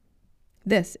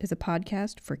This is a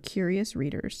podcast for curious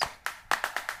readers.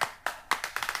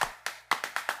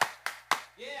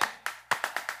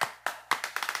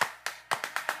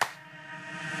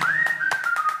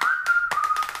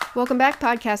 Welcome back,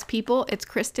 podcast people. It's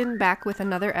Kristin back with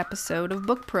another episode of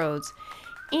Book Pros.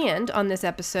 And on this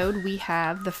episode, we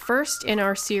have the first in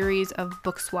our series of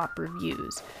book swap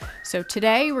reviews. So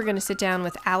today we're going to sit down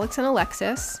with Alex and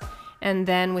Alexis, and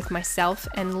then with myself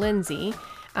and Lindsey.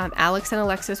 Alex and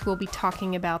Alexis will be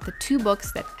talking about the two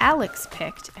books that Alex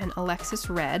picked and Alexis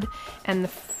read. And the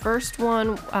first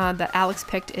one that Alex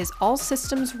picked is All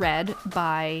Systems Red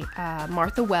by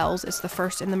Martha Wells. It's the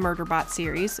first in the Murderbot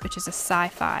series, which is a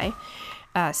sci-fi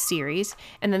series.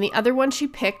 And then the other one she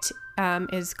picked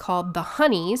is called The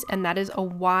Honeys, and that is a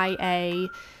YA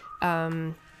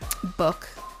book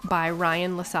by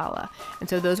Ryan LaSala. And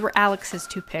so those were Alex's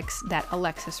two picks that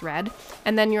Alexis read.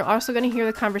 And then you're also going to hear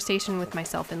the conversation with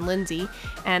myself and Lindsey.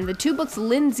 And the two books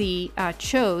Lindsey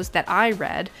chose that I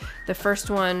read, the first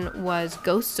one was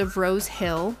Ghosts of Rose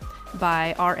Hill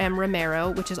by R.M. Romero,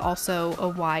 which is also a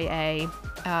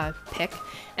YA pick.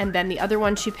 And then the other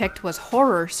one she picked was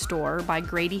Horror Store by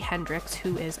Grady Hendrix,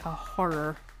 who is a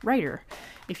horror writer,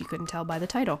 if you couldn't tell by the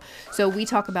title. So we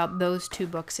talk about those two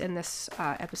books in this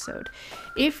episode.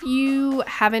 If you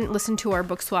haven't listened to our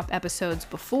book swap episodes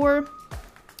before,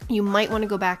 you might want to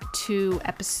go back to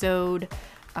episode,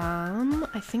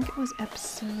 I think it was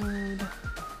episode,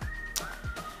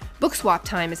 Book Swap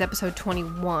Time is episode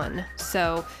 21.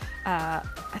 So I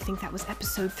think that was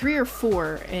episode 3 or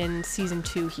 4 in season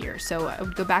 2 here. So I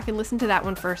would go back and listen to that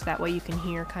one first. That way you can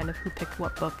hear kind of who picked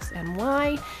what books and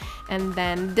why. And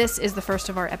then this is the first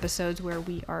of our episodes where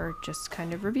we are just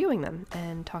kind of reviewing them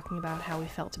and talking about how we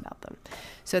felt about them.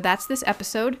 So that's this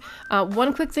episode.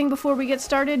 One quick thing before we get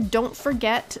started. Don't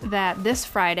forget that this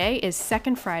Friday is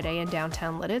Second Friday in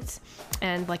Downtown Lidditz.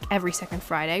 And like every second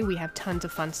Friday, we have tons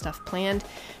of fun stuff planned.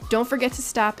 Don't forget to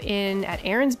stop in at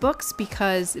Aaron's Books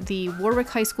because the Warwick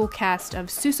High School cast of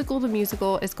Seussical the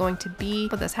Musical is going to be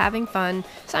with us having fun,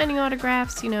 signing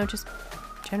autographs, just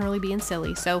generally being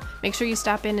silly. So make sure you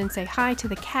stop in and say hi to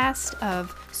the cast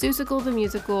of Seussical the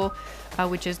Musical,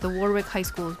 which is the Warwick High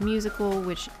School's musical,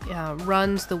 which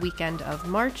runs the weekend of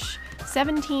March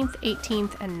 17th,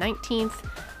 18th, and 19th.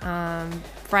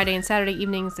 Friday and Saturday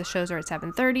evenings, the shows are at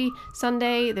 7:30.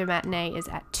 Sunday, their matinee is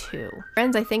at 2.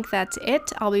 Friends, I think that's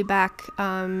it. I'll be back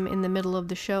in the middle of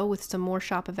the show with some more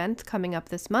shop events coming up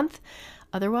this month.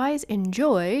 Otherwise,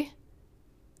 enjoy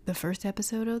the first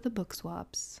episode of the Book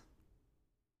Swaps.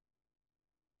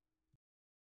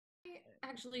 I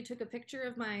actually took a picture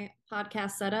of my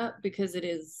podcast setup because it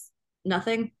is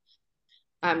nothing.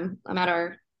 I'm at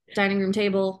our dining room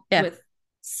table with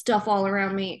stuff all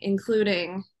around me,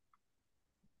 including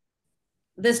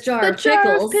this jar of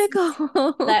pickles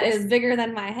that is bigger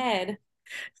than my head.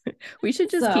 We should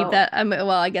just keep that.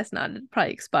 Well, I guess not. It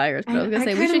probably expires. But I was gonna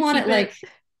say we should keep it like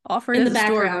offered in the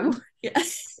background.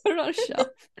 Yes, put it on a shelf.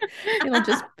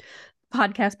 Just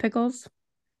podcast pickles.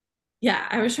 Yeah,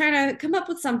 I was trying to come up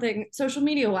with something social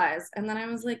media wise, and then I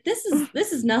was like, "This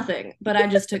is nothing." But I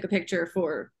just took a picture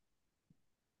for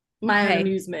my own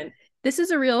amusement. This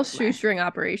is a real shoestring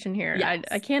operation here. Yes.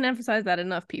 I can't emphasize that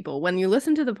enough, people. When you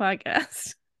listen to the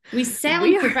podcast, we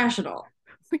sound professional.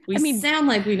 We sound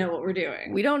like we know what we're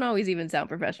doing. We don't always even sound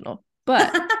professional,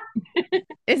 but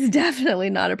it's definitely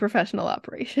not a professional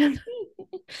operation.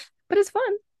 But it's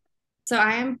fun. So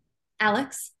I am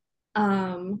Alex.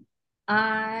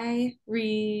 I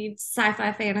read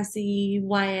sci-fi, fantasy,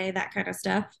 YA, that kind of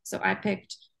stuff. So I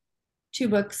picked 2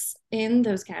 books in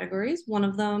those categories. One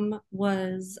of them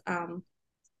was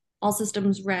All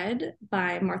Systems Red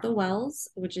by Martha Wells,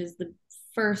 which is the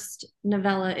first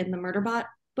novella in the Murderbot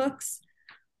books.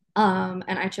 And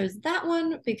I chose that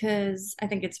one because I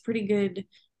think it's a pretty good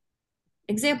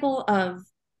example of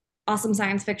awesome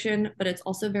science fiction, but it's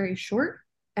also very short.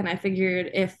 And I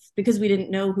figured because we didn't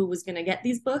know who was going to get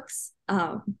these books,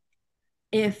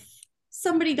 if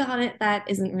somebody got it that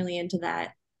isn't really into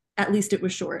that, at least it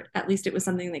was short. At least it was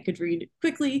something they could read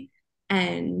quickly.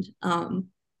 And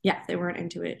if they weren't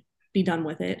into it, be done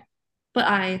with it. But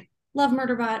I love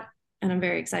Murderbot, and I'm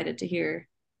very excited to hear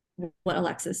what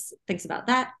Alexis thinks about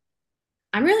that.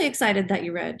 I'm really excited that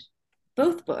you read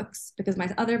both books because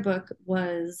my other book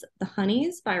was The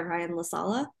Honeys by Ryan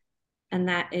LaSala. And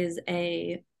that is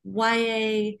a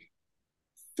YA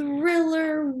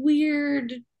thriller,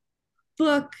 weird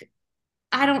book.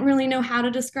 I don't really know how to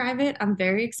describe it. I'm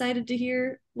very excited to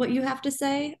hear what you have to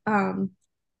say.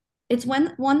 It's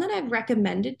one that I've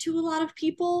recommended to a lot of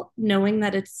people, knowing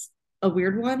that it's a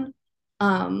weird one.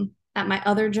 at my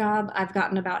other job, I've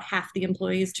gotten about half the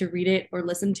employees to read it or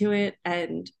listen to it,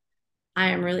 and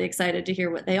I am really excited to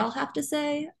hear what they all have to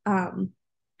say. And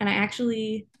I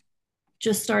actually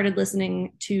just started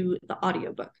listening to the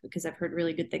audiobook because I've heard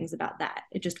really good things about that.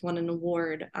 It just won an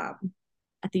award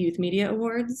at the Youth Media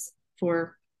Awards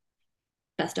for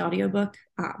best audiobook.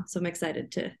 So I'm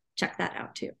excited to check that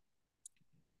out too.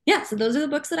 Yeah, so those are the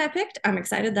books that I picked. I'm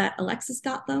excited that Alexis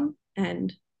got them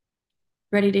and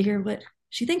ready to hear what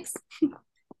she thinks.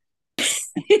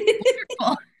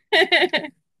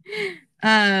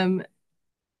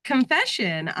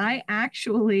 Confession, I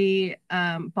actually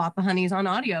bought The Honeys on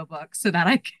audiobook so that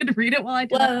I could read it while I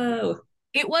did Whoa.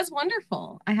 It was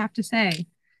wonderful, I have to say.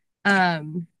 That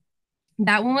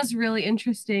one was really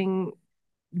interesting,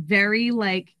 very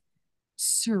like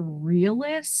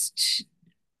surrealist,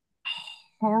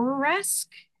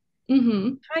 horror-esque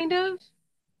kind of.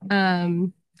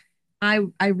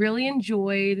 I really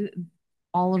enjoyed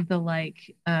all of the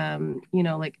like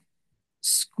like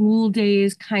school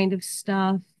days kind of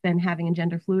stuff, and having a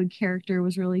gender fluid character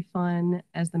was really fun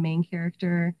as the main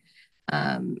character.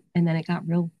 And then it got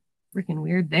real freaking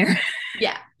weird there.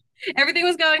 Yeah. Everything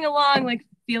was going along like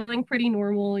feeling pretty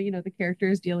normal. The character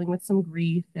is dealing with some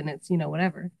grief and it's,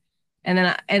 whatever. And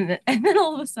then and then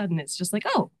all of a sudden it's just like,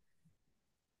 oh,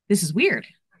 this is weird.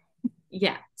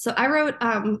 Yeah. So I wrote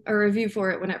a review for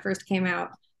it when it first came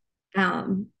out,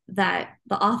 that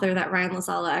the author, that Ryan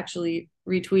LaSala, actually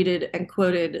retweeted and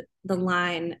quoted the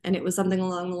line, and it was something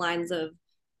along the lines of,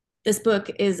 "This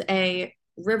book is a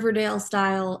Riverdale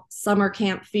style summer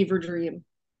camp fever dream."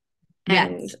 Yes.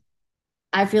 And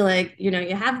I feel like, you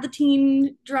have the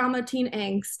teen drama, teen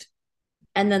angst,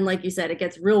 and then, like you said, it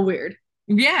gets real weird.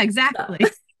 Yeah, exactly.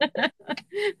 So.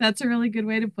 That's a really good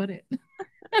way to put it.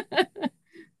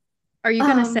 Are you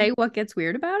going to say what gets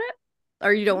weird about it?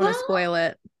 Or you don't want to spoil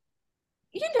it?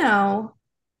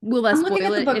 Will that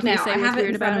spoil it if you say what's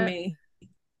weird about it?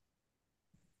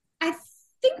 I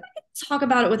think we can talk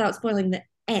about it without spoiling the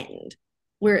end,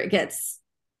 where it gets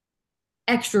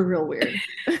extra real weird.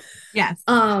 Yes.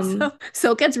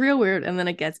 So it gets real weird and then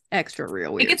it gets extra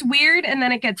real weird. It gets weird and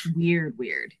then it gets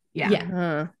weird. Yeah.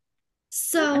 Yeah.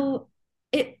 So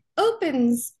it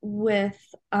opens with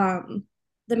the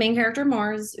main character,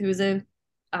 Mars, who's a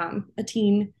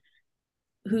teen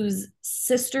whose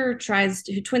twin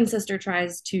sister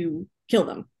tries to kill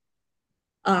them.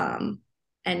 And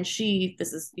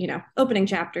this is, opening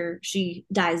chapter, she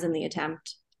dies in the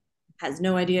attempt, has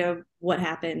no idea what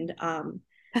happened.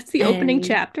 That's the opening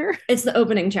chapter? It's the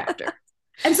opening chapter.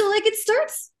 And so, like, it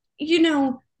starts,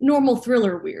 normal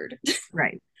thriller weird.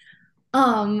 Right.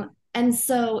 And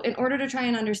so in order to try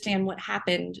and understand what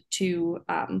happened to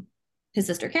his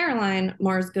sister Caroline,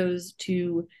 Mars goes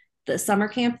to the summer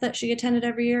camp that she attended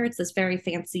every year. It's this very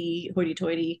fancy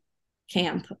hoity-toity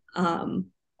camp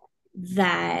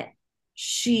that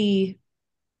she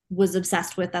was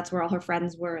obsessed with. That's where all her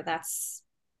friends were. That's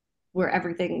where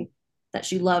everything that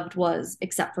she loved was,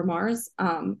 except for Mars.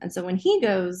 And so when he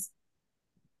goes,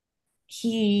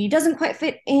 he doesn't quite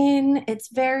fit in. It's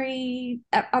very,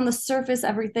 on the surface,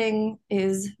 everything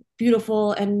is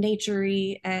beautiful and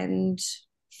naturey and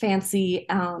fancy.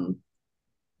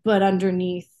 But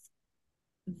underneath,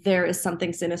 there is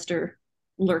something sinister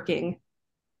lurking.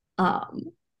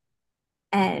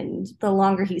 And the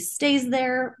longer he stays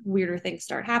there, weirder things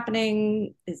start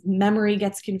happening. His memory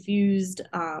gets confused.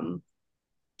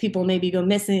 People maybe go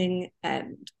missing,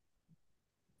 and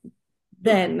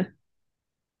then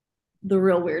the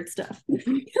real weird stuff.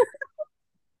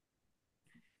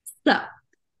 So,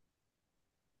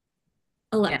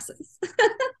 Alexis.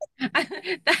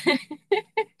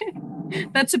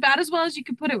 That's about as well as you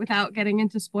could put it without getting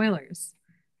into spoilers.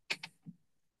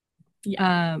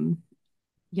 Yeah.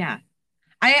 Yeah.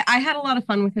 I had a lot of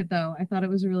fun with it, though. I thought it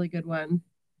was a really good one.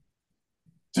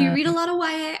 Do you read a lot of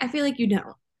YA? I feel like you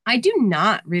don't. I do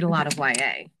not read a lot of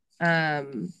YA.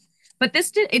 But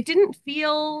it didn't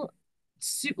feel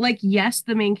like, yes,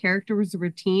 the main character was the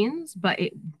teens, but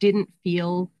it didn't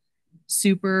feel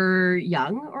super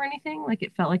young or anything. Like,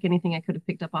 it felt like anything I could have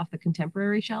picked up off the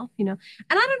contemporary shelf, And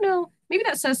I don't know, maybe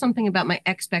that says something about my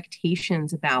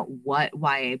expectations about what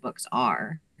YA books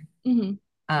are.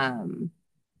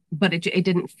 But it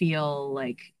didn't feel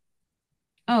like,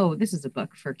 oh, this is a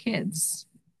book for kids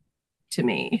to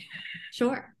me.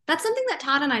 Sure. That's something that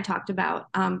Todd and I talked about,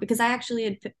 because I actually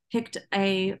had picked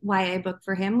a YA book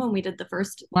for him when we did the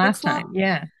first last time.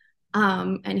 Yeah.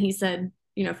 And he said,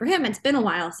 for him, it's been a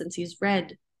while since he's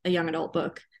read a young adult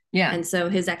book. Yeah. And so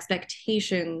his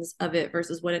expectations of it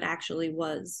versus what it actually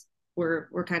was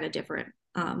were kind of different.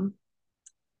 And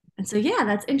so, yeah,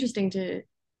 that's interesting to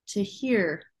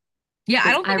hear Yeah,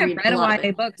 I don't I think I've read read a a lot of YA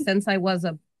it. book since I was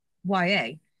a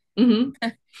YA. Mm-hmm.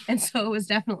 And so it was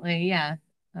definitely, yeah,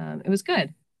 it was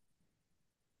good.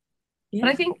 But I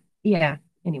Yeah. think, yeah,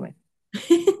 anyway.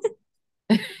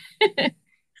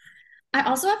 I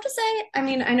also have to say, I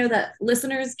mean, I know that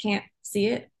listeners can't see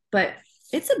it, but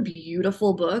it's a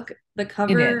beautiful book. The It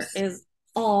cover is. is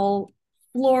all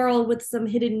floral with some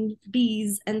hidden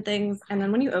bees and things. And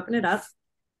then when you open it up,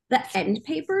 the end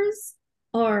papers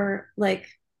are like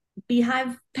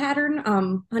beehive pattern,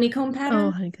 honeycomb Oh, pattern.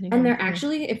 And honeycomb. they're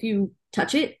actually, if you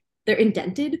touch it, they're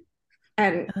indented.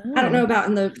 And I don't know Oh, about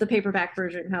in the paperback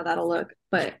version how that'll look,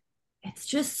 but it's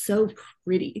just so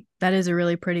pretty. that is a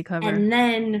really pretty cover. And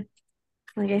then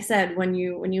like I said, when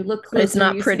you look But it's closer,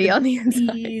 not you pretty see the on the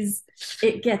inside. bees.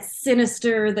 It gets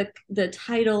sinister. The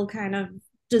title kind of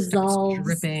dissolves.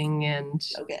 Dripping and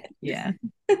Okay. yeah.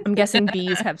 I'm guessing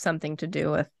bees have something to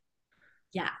do with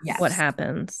Yeah. what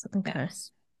happens. Okay.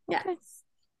 Yes. Yes. Okay.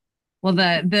 Well,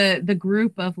 the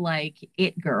group of like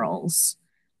it girls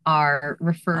are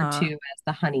referred to as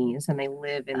the honeys, and they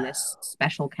live in this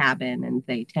special cabin and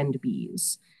they tend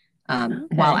bees while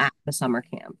Okay. at the summer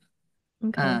camp.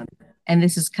 Okay. And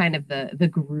this is kind of the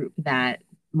group that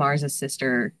Mars's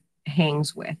sister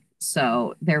hangs with.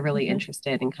 So they're really Okay.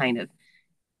 interested in kind of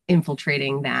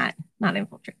infiltrating that, not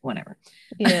infiltrate, whatever.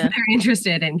 Yeah. They're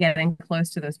interested in getting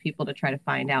close to those people to try to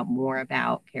find out more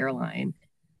about Caroline.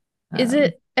 Is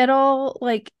it at all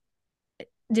like,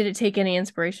 did it take any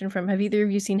inspiration from, have either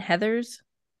of you seen Heathers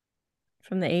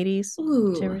from the 80s? Did you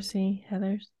Ooh. ever see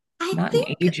Heathers? I Not in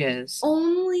think ages.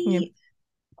 only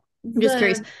I'm just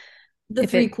curious. the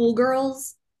if three it- cool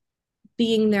girls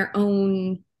being their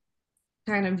own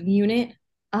kind of unit.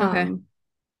 Okay.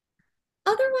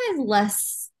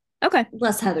 Otherwise Okay.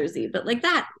 less Heathersy, but like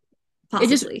that It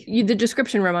just, possibly. the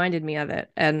description reminded me of it.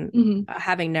 And Mhm.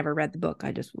 having never read the book,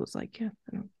 I just was like, yeah,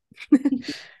 I don't.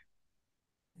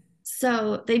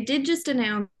 So they did just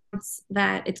announce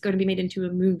that it's going to be made into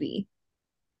a movie,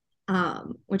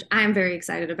 which I'm very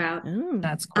excited about. Oh.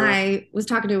 That's cool. I was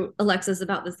talking to Alexis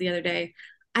about this the other day.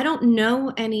 I don't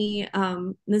know any,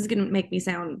 this is going to make me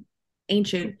sound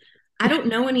ancient. I don't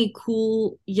know any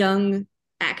cool young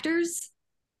actors.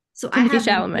 So I Timothy have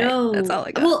Chalamet. no. That's all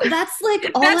I got. Well, that's like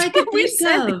all That's I could what we think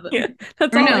said. of. Yeah,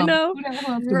 that's Or all no, I know. what else did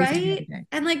we say the other Right? day?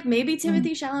 And like maybe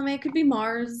Timothy Chalamet could be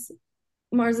Mars.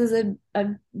 Mars is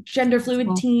a gender fluid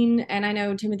Cool. teen, and I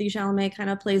know Timothy Chalamet kind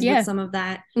of plays Yeah. with some of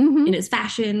that Mhm. in his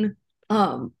fashion.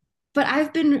 But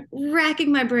I've been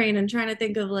racking my brain and trying to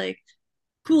think of like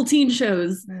cool teen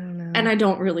shows, I don't know. and I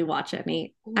don't really watch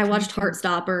any. Cool I teen watched shows.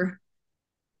 Heartstopper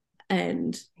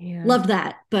and Yeah. loved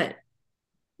that, but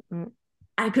Mm.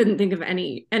 I couldn't think of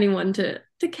anyone to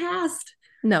cast.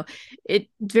 No, it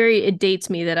dates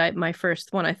me that my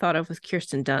first one I thought of was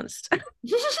Kirsten Dunst.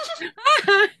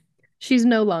 She's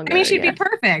no longer. I mean, she'd yeah. be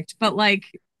perfect, but like,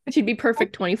 She'd be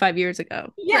perfect 25 years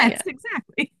ago. yes,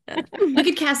 exactly. You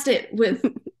could cast it with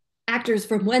actors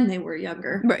from when they were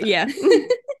younger. Right, yeah.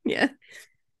 Yeah.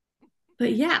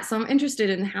 But yeah, so I'm interested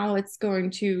in how it's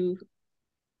going to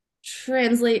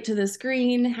translate to the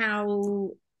screen,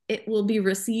 how it will be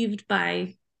received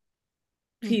by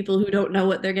people who don't know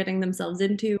what they're getting themselves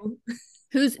into.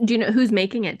 Do you know who's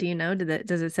making it? Do you know?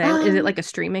 Does it say? Is it like a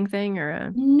streaming thing or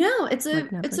a No, it's a like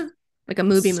it's a like a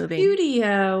movie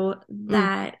studio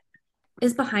that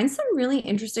is behind some really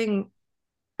interesting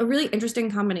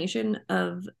combination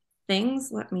of things.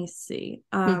 Let me see.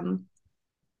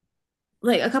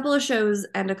 Like a couple of shows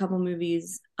and a couple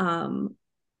movies.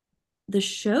 The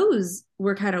shows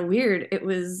were kind of weird. It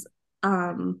was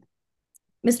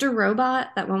Mr. Robot,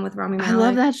 that one with Rami Malek. I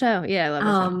love that show. Yeah, I love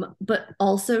that show. But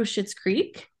also Schitt's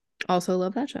Creek. Also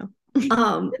love that show.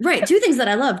 Right, two things that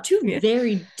I love. Two Yeah.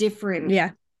 very different,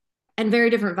 and very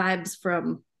different vibes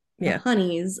from the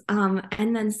Honeys.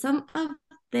 And then some of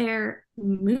their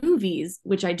movies,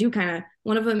 which I do kind of.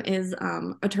 One of them is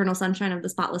Eternal Sunshine of the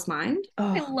Spotless Mind.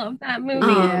 Oh, I love that movie.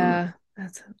 Yeah,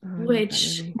 that's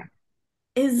which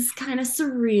is kind of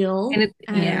surreal.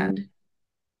 And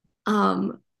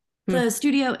the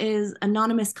studio is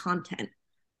Anonymous Content.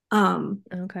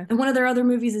 Okay. And one of their other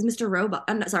movies is Mr. Robot.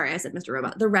 I'm not sorry, I said Mr.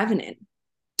 Robot. The Revenant.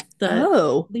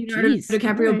 The Leonardo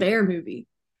DiCaprio bear movie.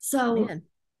 So man,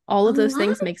 all of those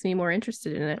things makes me more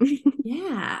interested in it.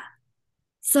 Yeah.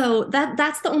 So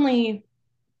that's the only,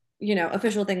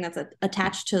 official thing that's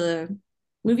attached to the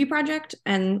movie project.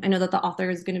 And I know that the author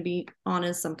is going to be on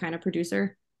as some kind of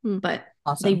producer, but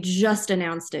they just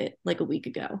announced it like a week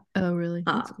ago. Oh, really?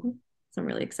 That's cool. So I'm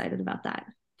really excited about that.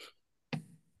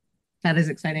 That is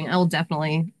exciting. I will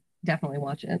definitely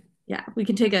watch it. Yeah, we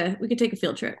could take a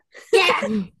field trip. Yeah.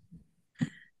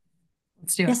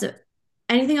 Let's do it. Yeah, so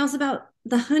Anything else about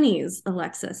the Honeys,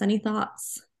 Alexis? Any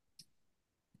thoughts?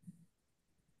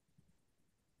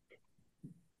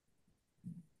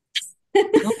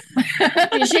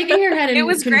 You're shaking your head in It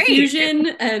was confusion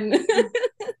great. and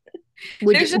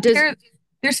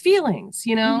There's feelings,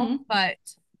 but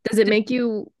does it make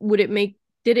you,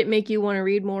 did it make you want to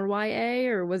read more YA,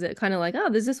 or was it kind of like,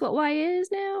 oh, is this what YA is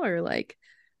now? Or like,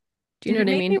 do you know what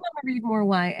I Did it make me mean? want to read more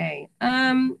YA?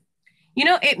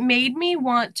 It made me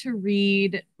want to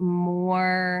read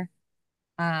more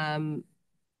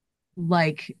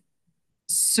like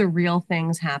surreal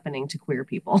things happening to queer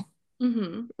people.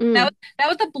 Mm-hmm. That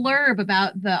was the blurb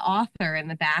about the author in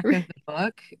the back of the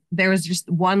book. There was just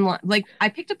one line. Like, I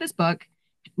picked up this book,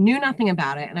 knew nothing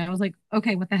about it, and I was like,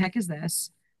 okay, what the heck is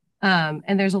this?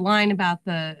 And there's a line about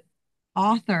the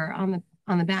author on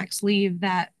the back sleeve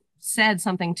that said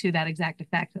something to that exact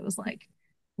effect. That was like,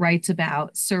 writes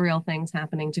about surreal things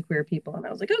happening to queer people, and I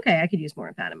was like, okay, I could use more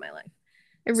of that in my life.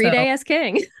 Read So A.S.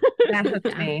 King. that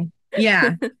hooked me.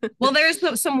 Yeah. Well, there's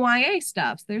some YA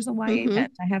stuff. There's a YA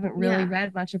bent. I haven't really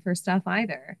read much of her stuff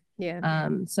either. Yeah.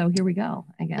 So here we go,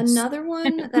 I guess. Another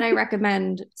one that I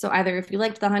recommend. So either if you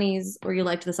liked the Honeys or you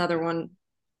liked this other one,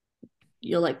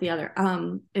 you'll like the other.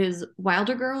 Is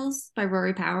Wilder Girls by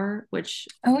Rory Power, which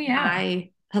I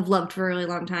have loved for a really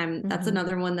long time. That's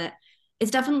another one that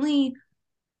is definitely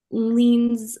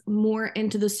leans more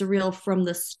into the surreal from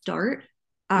the start.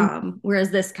 Whereas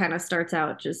this kind of starts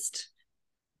out just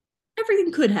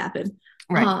everything could happen.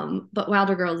 Right. But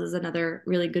Wilder Girls is another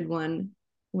really good one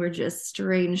where just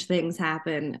strange things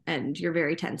happen and you're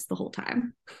very tense the whole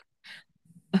time.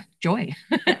 Joy.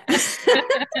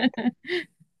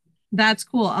 That's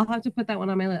cool. I'll have to put that one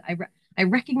on my list. I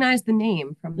recognize the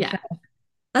name from the show.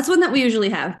 That's one that we usually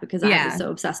have because I was so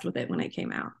obsessed with it when it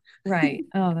came out. Right.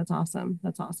 Oh, that's awesome.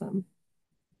 That's awesome.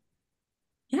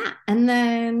 Yeah. And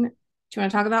then, do you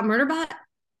want to talk about Murderbot?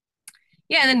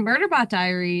 Yeah, and then Murderbot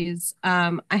Diaries,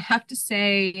 I have to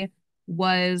say,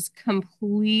 was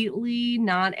completely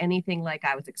not anything like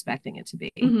I was expecting it to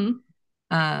be.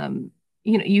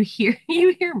 You hear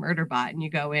Murderbot and you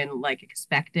go in like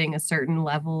expecting a certain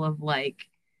level of like,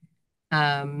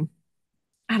 I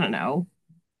don't know,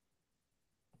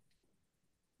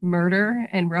 murder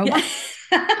and robots.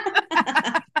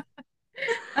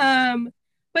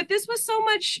 But this was so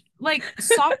much like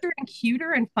softer and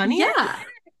cuter and funnier. Yeah.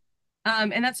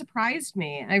 And that surprised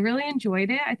me. I really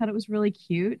enjoyed it. I thought it was really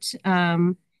cute.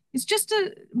 It's just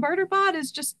Murderbot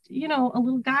is just, a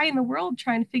little guy in the world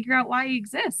trying to figure out why he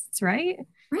exists, right?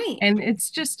 Right. And it's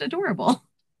just adorable.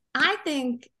 I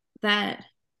think that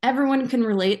everyone can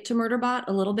relate to Murderbot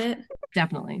a little bit.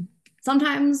 Definitely.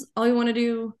 Sometimes all you want to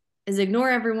do is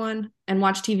ignore everyone and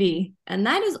watch TV. And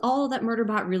that is all that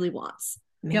Murderbot really wants.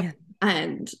 Man. Yep.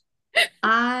 And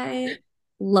I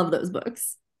love those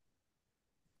books.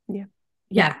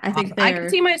 Yeah, I think I could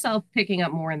see myself picking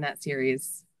up more in that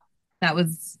series. That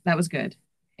was good.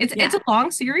 It's a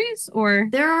long series, or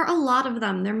there are a lot of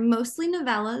them. They're mostly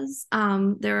novellas.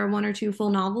 There are one or two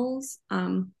full novels.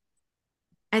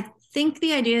 I think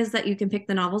the idea is that you can pick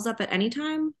the novels up at any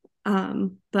time.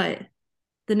 But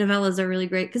the novellas are really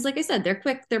great because, like I said, they're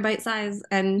quick, they're bite size,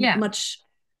 and much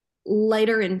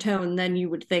lighter in tone than you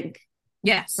would think.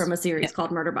 Yes, from a series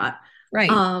called Murderbot. Right.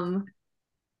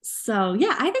 So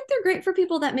yeah, I think they're great for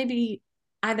people that maybe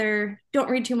either don't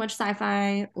read too much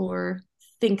sci-fi or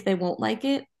think they won't like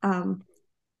it. I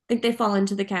think they fall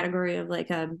into the category of like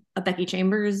a Becky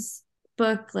Chambers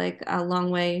book, like A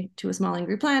Long Way to a Small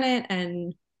Angry Planet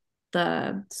and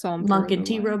the Monk and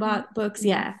T-Robot books.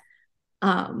 Yeah.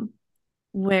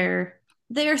 Where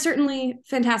they are certainly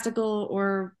fantastical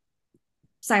or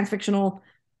science fictional,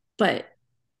 but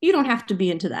you don't have to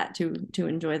be into that to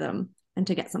enjoy them and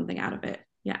to get something out of it.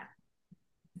 Yeah.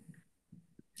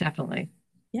 Definitely.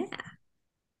 Yeah.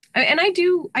 And I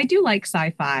do like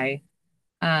sci-fi.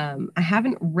 I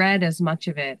haven't read as much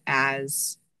of it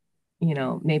as,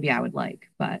 maybe I would like,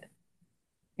 but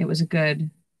it was a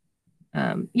good,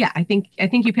 I think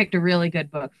you picked a really good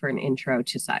book for an intro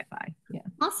to sci-fi. Yeah.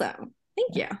 Awesome.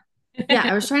 Thank you. Yeah.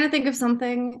 I was trying to think of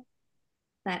something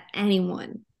that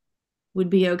anyone would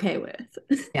be okay with.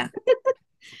 Yeah.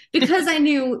 because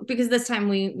this time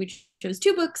we chose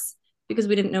two books because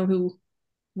we didn't know who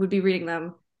would be reading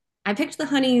them. I picked the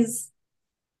Honeys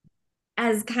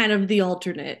as kind of the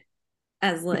alternate,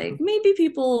 as like maybe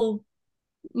people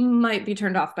might be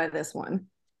turned off by this one,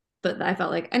 but I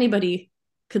felt like anybody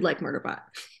could like Murderbot.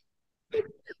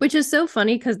 Which is so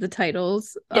funny because the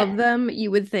titles of them,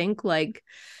 you would think like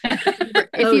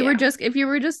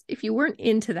if you weren't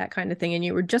into that kind of thing and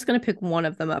you were just gonna pick one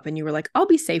of them up and you were like, I'll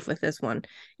be safe with this one,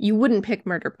 you wouldn't pick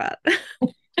Murder Pat.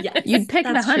 Yeah, you'd pick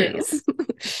the Honeys.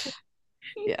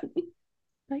 Yeah.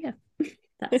 Oh yeah.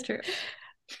 That's true.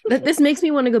 This makes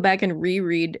me want to go back and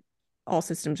reread All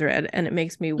Systems Red, and it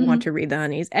makes me want to read the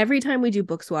Honeys. Every time we do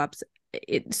book swaps,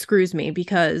 it screws me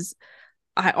because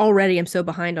I already am so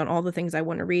behind on all the things I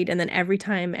want to read. And then every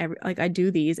time I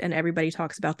do these and everybody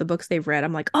talks about the books they've read,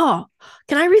 I'm like, oh,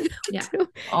 can I read that one too?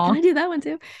 Can I do that one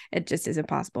too? It just isn't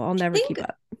possible. I'll never keep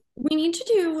up. We need to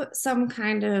do some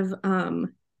kind of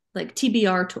like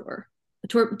TBR tour.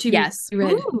 Yes.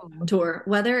 Read tour.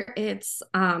 Whether it's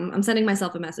I'm sending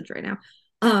myself a message right now.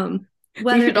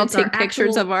 Whether we should all take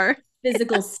pictures of our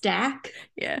physical stack,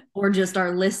 or just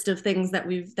our list of things that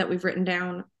we've written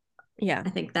down. Yeah,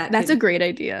 I think that's a great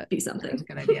idea. Be something. That's a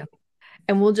good idea.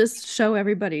 And we'll just show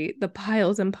everybody the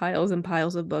piles and piles and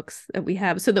piles of books that we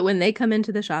have, so that when they come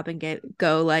into the shop and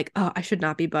go like, oh, I should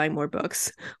not be buying more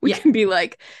books, we can be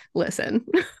like, listen,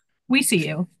 we see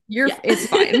you. It's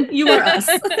fine. You are us.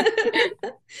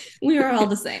 We are all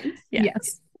the same.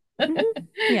 Yes.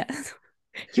 Yes.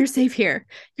 You're safe here.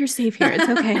 You're safe here. It's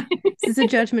okay. This is a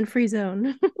judgment-free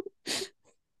zone.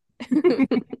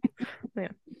 Yeah.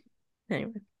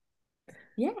 Anyway.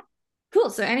 Yeah. Cool.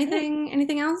 So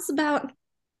anything else about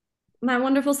my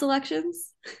wonderful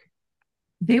selections?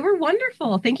 They were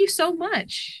wonderful. Thank you so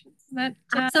much. I'm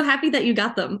so happy that you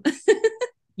got them.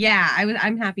 Yeah,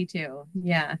 I'm happy too.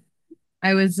 Yeah.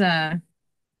 I was the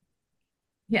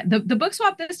book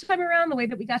swap this time around, the way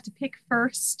that we got to pick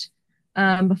first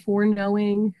before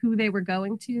knowing who they were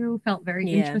going to, felt very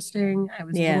interesting. I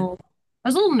was a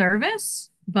little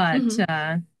nervous, but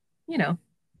you know,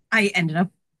 I ended up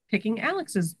picking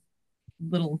Alex's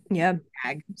little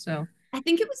bag. So I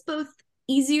think it was both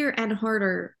easier and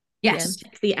harder to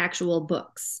pick the actual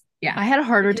books. Yeah. I had a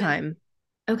harder time.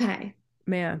 Okay.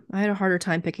 Yeah. I had a harder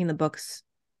time picking the books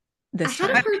this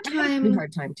time. I had a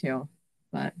hard time too,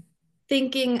 but I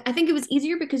think it was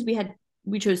easier because we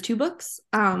chose 2 books.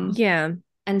 And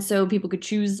so people could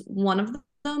choose one of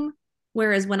them.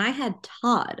 Whereas when I had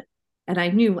Todd and I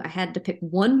knew I had to pick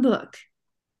one book,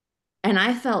 and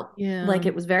I felt like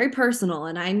it was very personal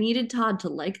and I needed Todd to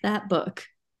like that book.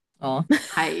 Oh,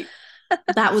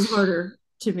 that was harder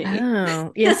to me.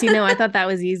 Oh, yes. I thought that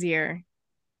was easier.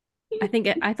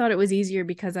 I thought it was easier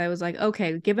because I was like,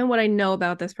 okay, given what I know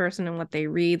about this person and what they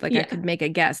read, like I could make a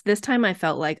guess. This time I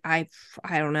felt like I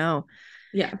don't know.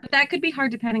 Yeah. But that could be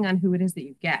hard depending on who it is that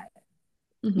you get.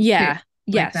 Yeah. Too.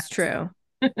 Yes, like true.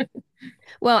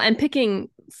 Well, and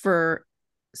picking for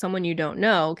someone you don't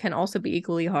know can also be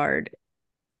equally hard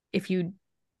if you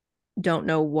don't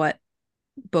know what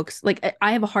books. Like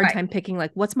I have a hard time picking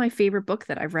like what's my favorite book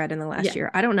that I've read in the last year.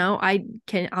 I don't know.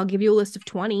 I'll give you a list of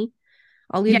 20.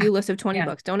 I'll give you a list of 20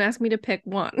 books. Don't ask me to pick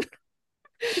one.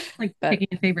 Like picking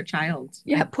a favorite child.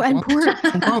 Yeah,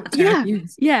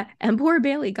 and poor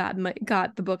Bailey got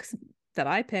the books that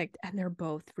I picked, and they're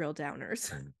both real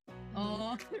downers.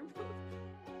 Oh.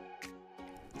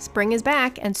 Spring is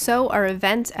back, and so are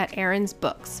events at Aaron's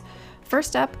Books.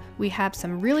 First up, we have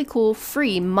some really cool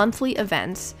free monthly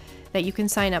events that you can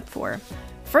sign up for.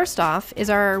 First off is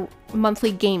our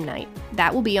monthly game night.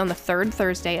 That will be on the 3rd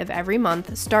Thursday of every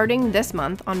month, starting this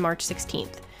month on March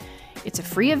 16th. It's a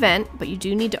free event, but you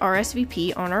do need to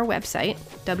RSVP on our website,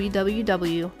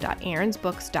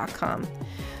 www.aaronsbooks.com.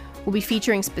 We'll be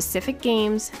featuring specific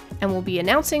games, and we'll be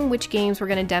announcing which games we're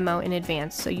going to demo in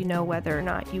advance so you know whether or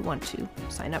not you want to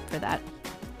sign up for that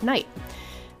night.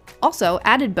 Also,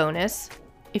 added bonus,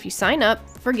 if you sign up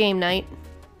for game night,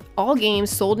 all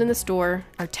games sold in the store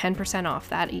are 10% off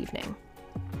that evening.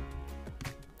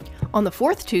 On the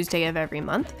 4th Tuesday of every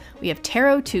month, we have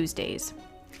Tarot Tuesdays.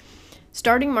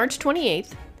 Starting March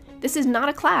 28th, this is not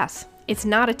a class. It's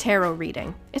not a tarot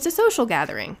reading. It's a social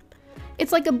gathering.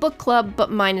 It's like a book club,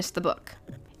 but minus the book.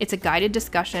 It's a guided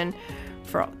discussion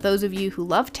for those of you who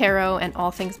love tarot and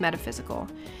all things metaphysical.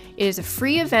 It is a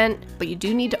free event, but you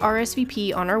do need to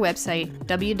RSVP on our website,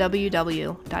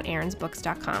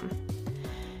 www.aaronsbooks.com.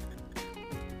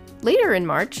 Later in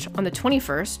March, on the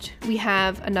 21st, we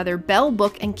have another Bell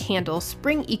Book and Candle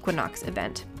Spring Equinox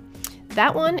event.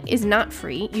 That one is not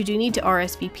free. You do need to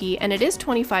RSVP, and it is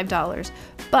 $25,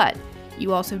 but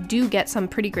you also do get some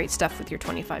pretty great stuff with your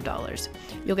 $25.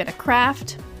 You'll get a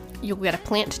craft, you'll get a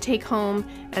plant to take home,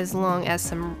 as long as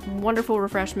some wonderful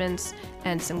refreshments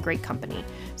and some great company.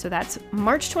 So that's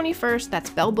March 21st, that's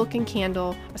Bell Book and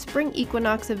Candle, a spring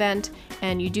equinox event,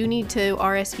 and you do need to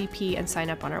RSVP and sign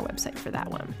up on our website for that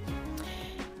one.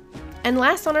 And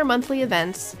last on our monthly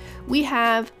events, we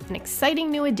have an exciting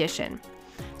new addition.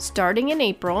 Starting in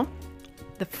April,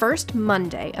 the first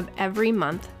Monday of every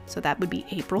month, so that would be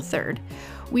April 3rd,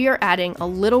 we are adding a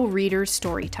Little Readers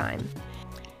story time.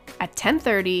 At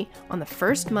 10:30 on the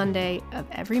first Monday of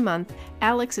every month,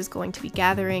 Alex is going to be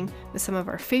gathering with some of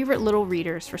our favorite little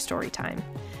readers for story time.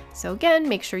 So again,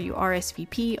 make sure you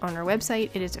RSVP on our website.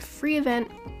 It is a free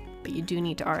event, but you do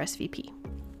need to RSVP.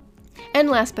 And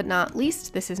last but not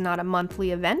least, this is not a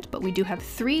monthly event, but we do have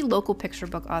 3 local picture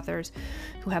book authors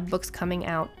who have books coming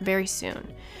out very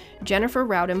soon. Jennifer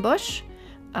Raudenbush,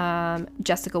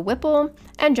 Jessica Whipple,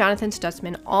 and Jonathan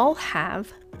Stutzman all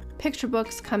have picture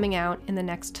books coming out in the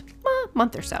next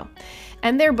month or so.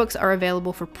 And their books are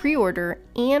available for pre-order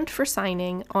and for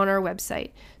signing on our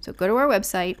website. So go to our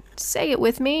website, say it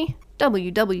with me,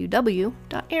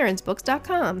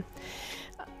 www.aaronsbooks.com.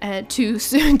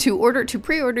 To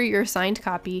pre-order your signed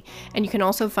copy, and you can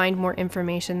also find more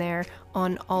information there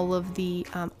on all of the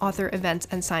author events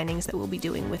and signings that we'll be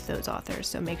doing with those authors.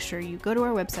 So make sure you go to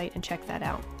our website and check that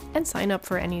out and sign up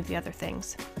for any of the other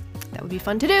things. That would be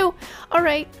fun to do. All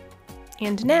right,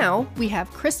 and now we have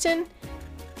Kristin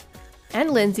and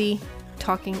Lindsey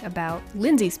talking about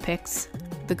Lindsey's picks,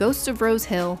 The Ghosts of Rose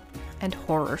Hill and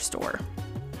Horror Store.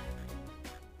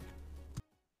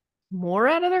 More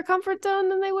out of their comfort zone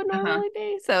than they would normally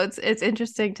be. So it's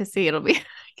interesting to see. It'll be I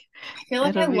feel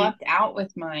like I lucked out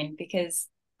with mine because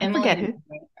Emily and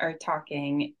I are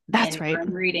talking. That's and right.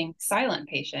 I'm reading Silent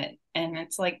Patient, and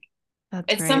it's like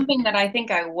That's right. something that I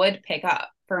think I would pick up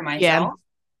for myself.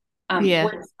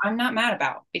 Which I'm not mad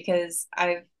about because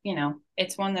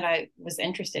it's one that I was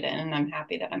interested in, and I'm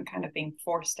happy that I'm kind of being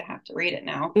forced to have to read it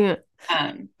now. Yeah.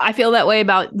 I feel that way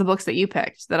about the books that you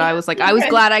picked, that I was like, I was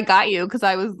glad I got you, because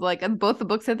I was like, both the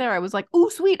books in there, I was like, oh,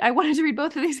 sweet, I wanted to read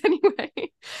both of these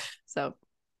anyway. So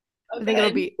I think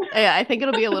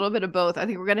it'll be a little bit of both. I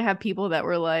think we're going to have people that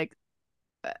were like,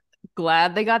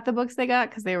 glad they got the books they got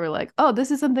because they were like, oh,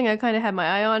 this is something I kind of had my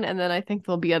eye on. And then I think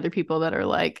there'll be other people that are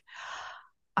like,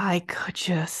 I could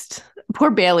just, poor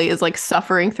Bailey is like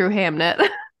suffering through Hamnet.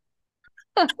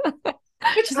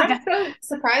 Which I'm so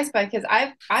surprised by, because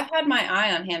I've had my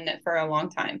eye on Hamnet for a long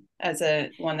time as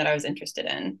one that I was interested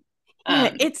in.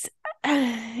 It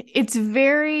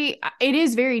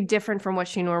is very different from what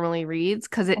she normally reads,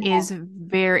 because it's a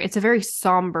very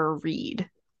somber read.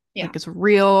 Yeah. Like, it's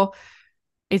real.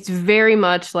 It's very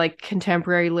much like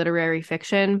contemporary literary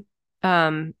fiction.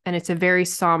 And it's a very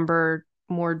somber,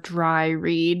 more dry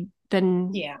read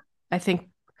than I think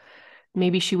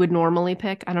maybe she would normally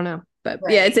pick. I don't know. But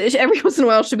it's every once in a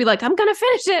while she'll be like, I'm going to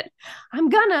finish it. I'm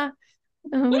gonna.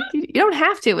 Like, you don't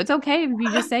have to. It's okay if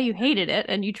you just say you hated it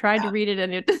and you tried to read it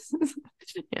and it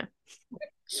yeah.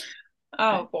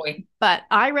 Oh boy. But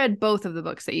I read both of the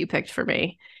books that you picked for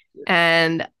me,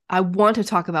 and I want to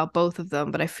talk about both of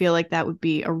them, but I feel like that would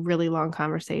be a really long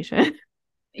conversation.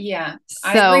 Yeah.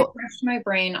 I refreshed my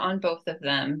brain on both of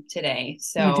them today.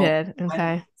 So you did.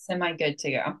 Okay. I'm semi good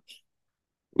to go.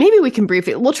 Maybe we can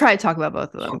we'll try to talk about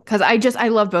both of them, because I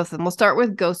love both of them. We'll start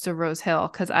with Ghosts of Rose Hill,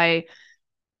 because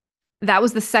that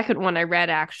was the second one I read,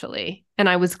 actually. And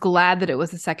I was glad that it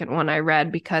was the second one I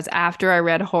read, because after I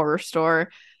read Horror Store,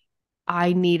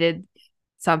 I needed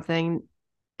something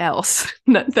else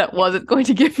that wasn't going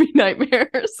to give me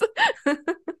nightmares.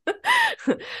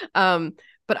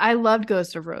 But I loved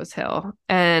Ghost of Rose Hill,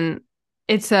 and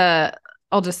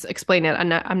I'll just explain it.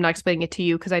 I'm not explaining it to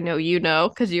you because I know you know,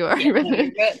 because you already read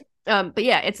it. But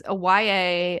yeah, it's a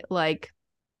YA, like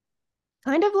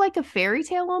kind of like a fairy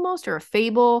tale almost, or a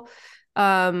fable,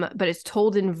 but it's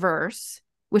told in verse,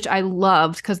 which I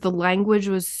loved because the language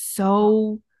was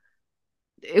so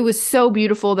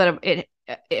beautiful that it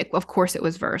of course it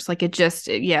was verse. Like,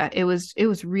 it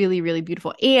was really, really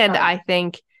beautiful. And I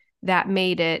think that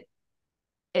made it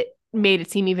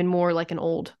seem even more like an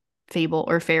old fable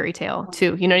or fairy tale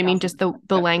too. You know what I mean? Just the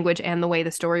language and the way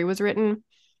the story was written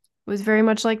was very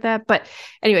much like that. But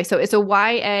anyway, so it's a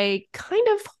YA kind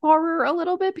of horror a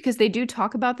little bit, because they do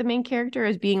talk about the main character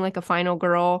as being like a final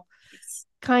girl,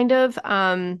 kind of.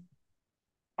 And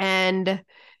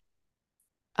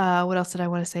what else did I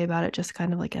want to say about it? Just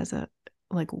kind of like as a,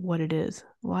 like, what it is.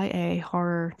 YA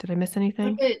horror. Did I miss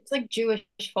anything? It's like Jewish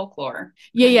folklore.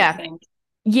 Yeah.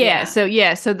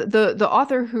 So the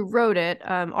author who wrote it,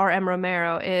 R.M.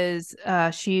 Romero, is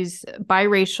she's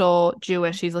biracial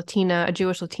Jewish. She's Latina, a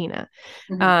Jewish Latina.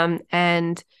 Mm-hmm.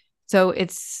 And so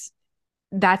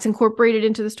that's incorporated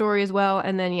into the story as well.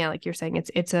 And then, like you're saying,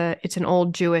 it's an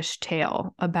old Jewish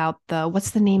tale about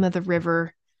what's the name of the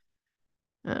river?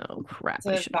 Oh crap.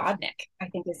 So Vodnik, I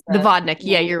think is the Vodnik.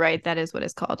 Yeah, you're right. That is what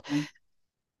it's called.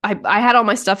 I had all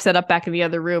my stuff set up back in the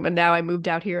other room, and now I moved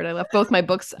out here and I left both my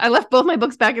books. I left both my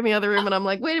books back in the other room, and I'm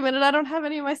like, wait a minute, I don't have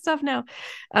any of my stuff now.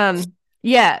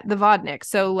 Yeah, the Vodnik.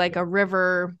 So like a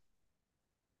river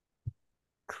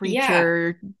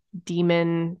creature,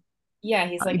 demon. Yeah,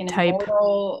 he's like an type.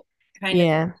 immortal kind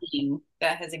of being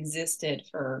that has existed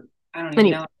for I don't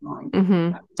even know how long.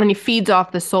 Mm-hmm. And he feeds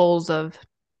off the souls of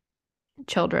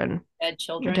children. Dead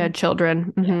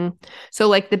children. Mm-hmm. Yeah. So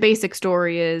like the basic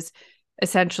story is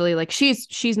essentially like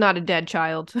she's not a dead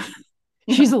child.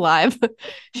 She's alive.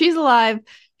 She's alive.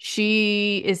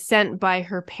 She is sent by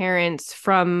her parents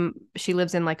she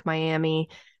lives in like Miami.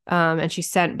 And she's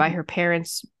sent by her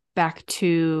parents back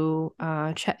to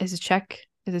is it Czech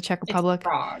Republic?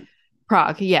 It's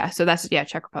Prague. Yeah. So that's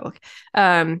Czech Republic.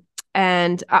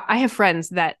 And I have friends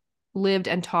that lived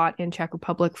and taught in Czech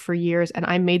Republic for years, and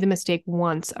I made the mistake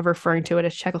once of referring to it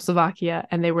as Czechoslovakia,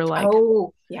 and they were like,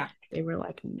 "Oh, yeah." They were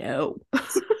like, "No,"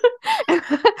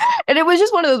 and it was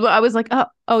just one of those. I was like,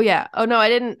 "Oh, yeah. Oh no, I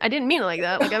didn't mean it like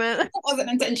that. Like I meant it wasn't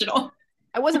intentional.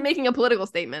 I wasn't making a political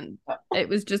statement. It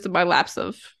was just my lapse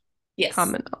of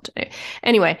comment.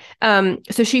 Anyway,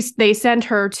 so they send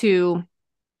her to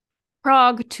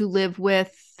Prague to live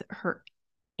with her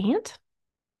aunt.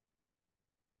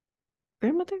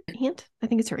 Grandmother? Aunt? I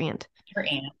think it's her aunt. Her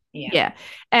aunt, yeah. Yeah.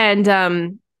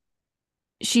 And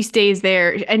she stays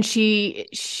there, and she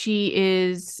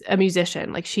is a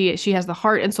musician. Like she has the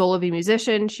heart and soul of a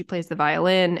musician. She plays the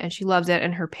violin and she loves it,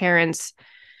 and her parents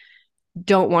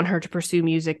don't want her to pursue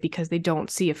music because they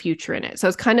don't see a future in it. So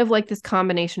it's kind of like this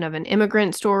combination of an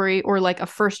immigrant story or like a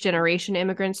first generation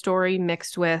immigrant story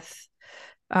mixed with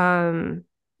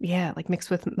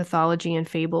mixed with mythology and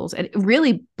fables. And it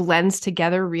really blends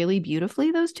together really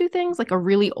beautifully, those two things, like a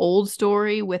really old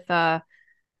story with an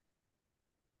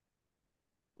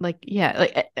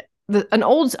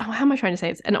old, how am I trying to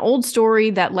say it? An old story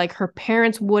that like her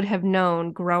parents would have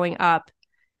known growing up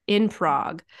in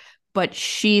Prague, but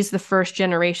she's the first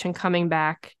generation coming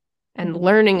back and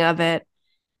learning of it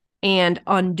and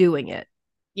undoing it.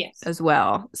 Yes. As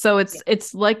well. So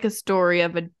it's like a story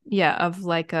of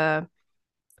a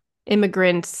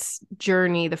immigrant's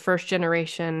journey, the first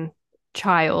generation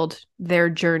child, their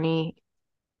journey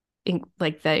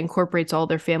that incorporates all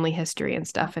their family history and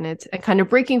stuff. And it's kind of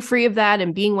breaking free of that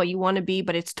and being what you want to be,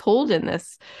 but it's told in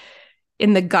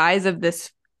the guise of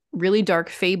this really dark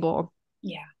fable.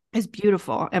 Yeah. It's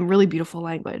beautiful and really beautiful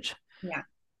language. Yeah.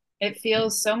 It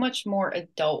feels so much more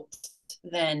adult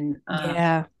than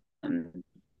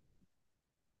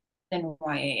than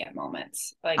YA at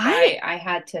moments. Like I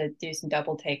had to do some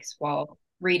double takes while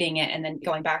reading it, and then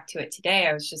going back to it today,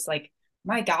 I was just like,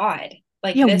 my God.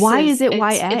 Like, why is it YA?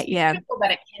 It's beautiful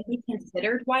that it can be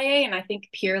considered YA, and I think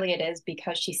purely it is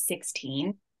because she's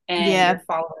 16 and you're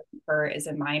following her as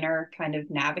a minor kind of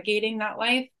navigating that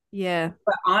life. Yeah.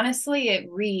 But honestly, it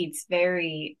reads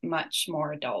very much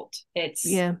more adult. It's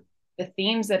the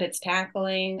themes that it's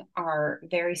tackling are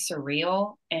very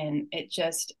surreal, and it's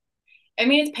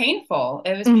painful.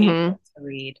 It was painful to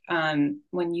read.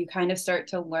 When you kind of start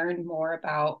to learn more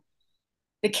about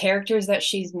the characters that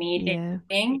she's meeting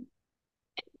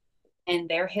and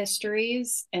their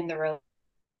histories and the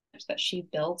relationships that she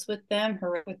builds with them.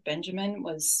 Her with Benjamin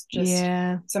was just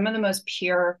some of the most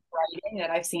pure writing that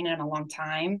I've seen in a long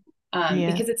time.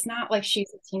 Because it's not like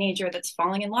she's a teenager that's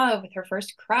falling in love with her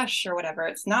first crush or whatever.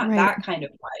 It's not that kind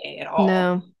of YA at all.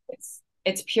 No.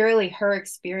 It's purely her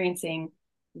experiencing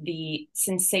the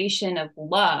sensation of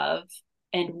love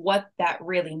and what that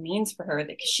really means for her,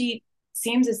 that she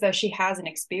seems as though she hasn't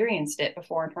experienced it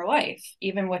before in her life,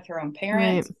 even with her own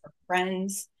parents, her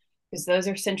friends, because those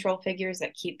are central figures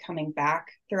that keep coming back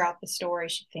throughout the story.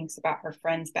 She thinks about her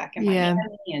friends back in Miami,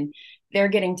 and they're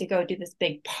getting to go do this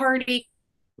big party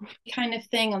kind of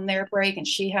thing on their break, and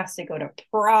she has to go to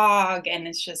Prague, and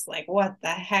it's just like, what the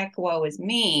heck, woe is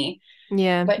me.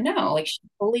 But no, like, she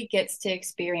fully gets to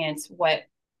experience what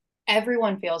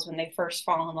everyone feels when they first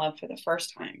fall in love for the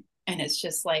first time, and it's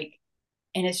just like,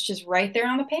 and it's just right there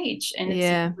on the page, and you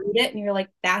read it and you're like,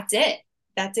 that's it,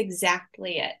 that's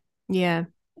exactly it.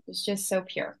 It's just so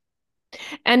pure.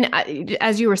 And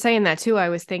as you were saying that too, I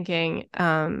was thinking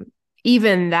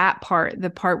even that part, the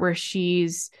part where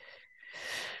she's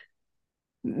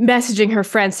messaging her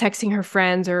friends, texting her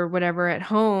friends or whatever at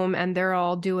home, and they're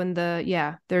all doing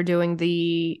they're doing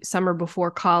the summer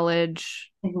before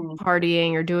college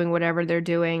partying or doing whatever they're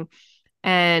doing.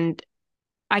 And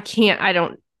I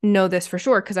don't know this for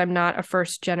sure because I'm not a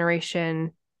first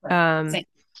generation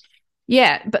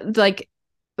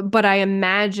but I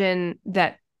imagine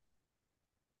that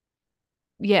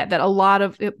that a lot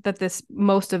of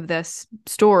most of this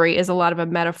story is a lot of a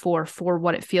metaphor for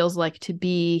what it feels like to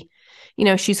be,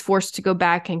 she's forced to go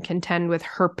back and contend with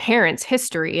her parents'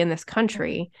 history in this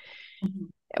country. Mm-hmm.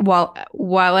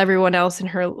 While everyone else and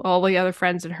all the other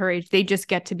friends at her age, they just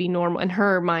get to be normal, in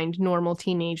her mind, normal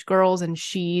teenage girls. And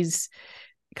she's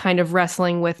kind of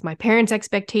wrestling with my parents'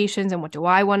 expectations and what do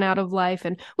I want out of life,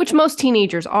 and which most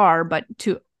teenagers are, but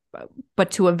to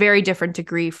a very different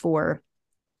degree for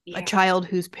a child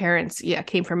whose parents,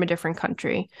 came from a different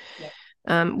country,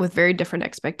 with very different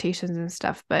expectations and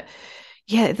stuff. But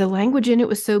the language in it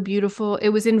was so beautiful. It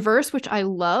was in verse, which I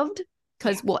loved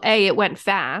because, it went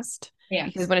fast. Yeah.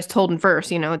 Because when it's told in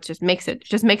verse, it just makes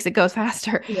it go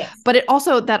faster. Yes. But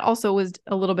that also was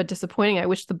a little bit disappointing. I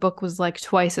wish the book was like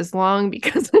twice as long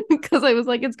because I was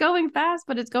like, it's going fast,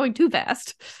 but it's going too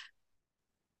fast.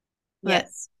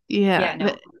 Yes. But, yeah. Yeah.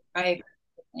 No, I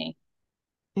agree.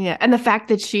 Yeah. And the fact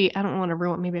that I don't want to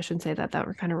ruin, maybe I shouldn't say that. That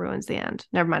kind of ruins the end.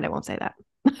 Never mind. I won't say that.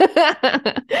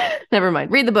 Never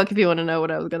mind. Read the book if you want to know what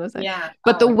I was going to say. Yeah.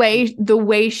 But the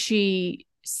way she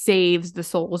saves the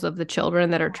souls of the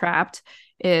children that are trapped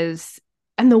and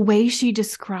the way she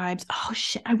describes, oh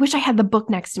shit, I wish I had the book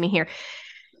next to me here.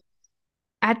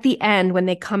 At the end, when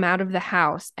they come out of the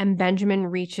house and Benjamin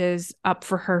reaches up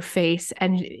for her face,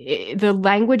 and the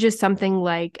language is something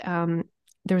like,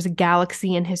 there was a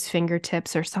galaxy in his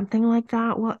fingertips or something like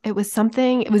that. Well, it was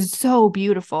so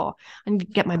beautiful. I'm going to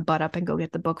get my butt up and go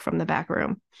get the book from the back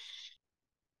room.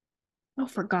 Oh,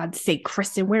 for God's sake,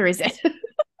 Kristin, where is it?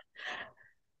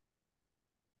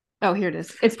 Oh, here it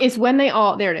is. It's when they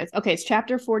all, there it is. Okay. It's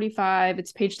chapter 45.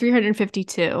 It's page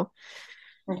 352.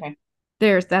 Okay.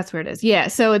 That's where it is. Yeah.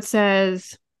 So it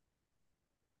says,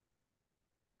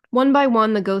 one by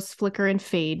one, the ghosts flicker and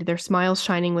fade, their smiles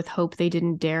shining with hope they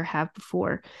didn't dare have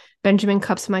before. Benjamin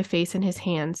cups my face in his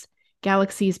hands.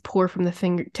 Galaxies pour from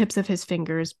the tips of his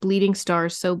fingers, bleeding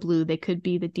stars so blue they could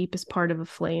be the deepest part of a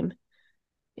flame.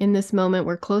 In this moment,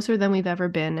 we're closer than we've ever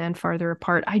been and farther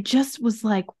apart. I just was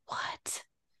like, what?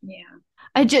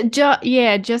 Yeah.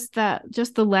 Just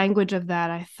the language of that.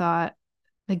 I thought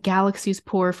the galaxies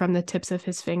pour from the tips of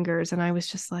his fingers. And I was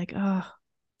just like, oh,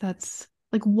 that's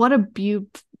like, what a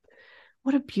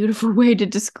beautiful way to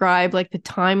describe like the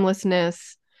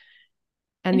timelessness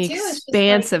and the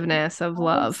expansiveness of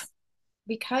love.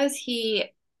 Because he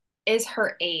is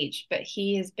her age, but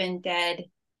he has been dead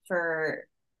for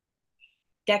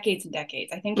decades and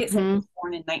decades. I think it said he was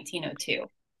born in 1902.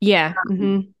 Yeah.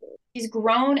 He's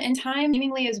grown in time,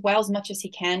 seemingly as much as he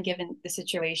can, given the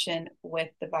situation with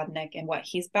the Vodnik and what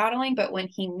he's battling. But when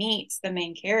he meets the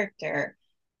main character,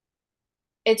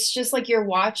 it's just like you're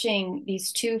watching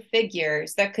these two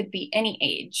figures that could be any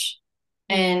age,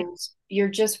 and you're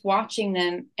just watching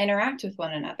them interact with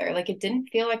one another. Like, it didn't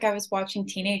feel like I was watching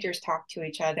teenagers talk to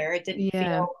each other. It didn't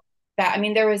feel that. I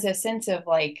mean, there was a sense of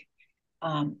like,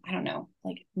 I don't know,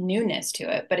 like newness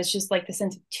to it, but it's just like the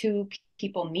sense of two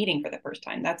people meeting for the first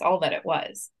time. That's all that it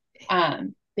was.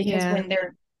 Because when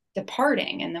they're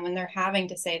departing and then when they're having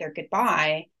to say their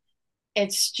goodbye,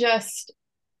 it's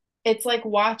like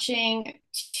watching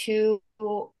two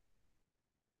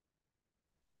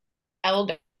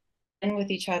elders with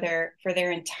each other for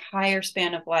their entire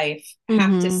span of life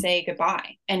have to say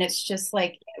goodbye. And it's just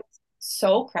like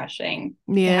soul crushing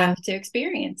to have to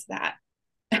experience that.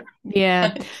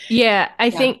 I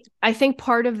think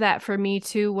part of that for me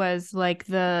too was like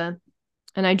and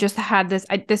I just had this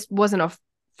wasn't a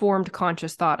formed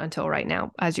conscious thought until right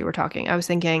now as you were talking. I was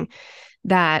thinking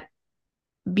that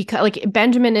because like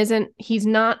Benjamin he's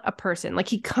not a person, like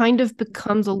he kind of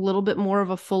becomes a little bit more of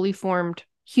a fully formed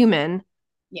human,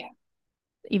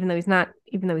 even though he's not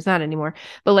anymore,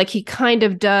 but like he kind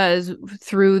of does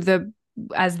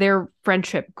as their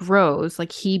friendship grows,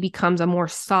 like he becomes a more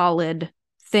solid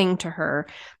thing to her.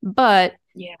 But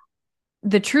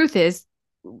the truth is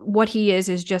what he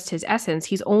is just his essence.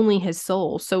 He's only his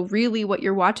soul. So really what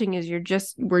you're watching is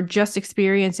we're just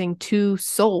experiencing two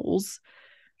souls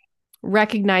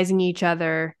recognizing each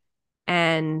other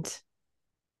and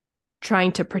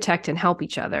trying to protect and help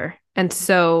each other. And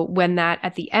so when that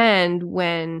at the end,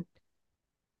 I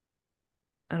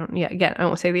don't want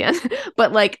to say the end,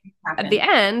 but like at the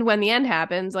end, when the end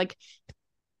happens, like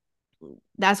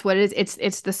that's what it is.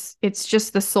 It's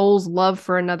just the soul's love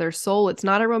for another soul. It's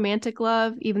not a romantic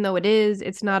love, even though it is.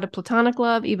 It's not a platonic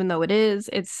love, even though it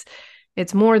is. It's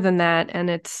more than that.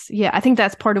 And I think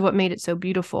that's part of what made it so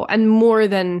beautiful, and more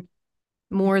than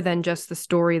just the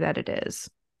story that it is.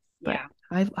 But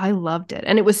I loved it.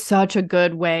 And it was such a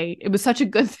good way. It was such a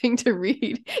good thing to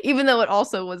read, even though it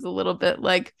also was a little bit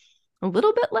like a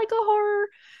horror.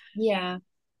 Yeah.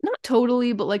 not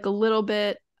totally, but like a little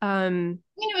bit. I mean,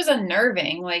 it was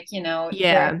unnerving, like,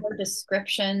 Yeah. their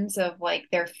descriptions of like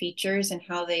their features and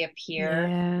how they appear.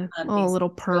 Yeah. Oh, These little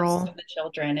ghosts Pearl. of the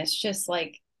children. It's just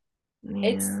like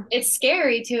Yeah. it's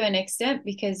scary to an extent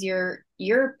because you're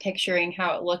picturing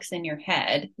how it looks in your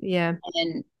head. Yeah.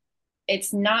 And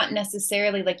it's not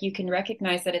necessarily like you can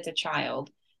recognize that it's a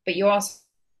child, but you also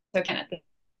can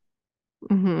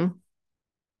Mm-hmm.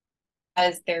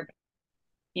 as they're,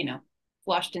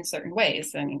 flushed in certain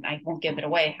ways. I mean, I won't give it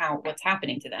away what's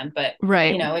happening to them, but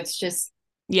Right. it's just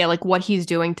Yeah, like what he's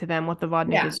doing to them, what the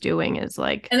Vodnik is doing is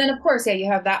like. And then of course, yeah, you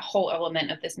have that whole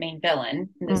element of this main villain,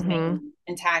 this Mhm. main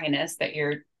antagonist that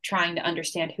you're trying to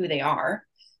understand who they are.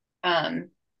 And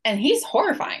he's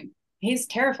horrifying. He's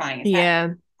terrifying as heck.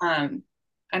 Yeah.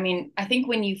 I mean, I think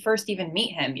when you first even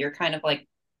meet him, you're kind of like,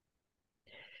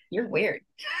 you're weird.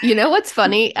 You know what's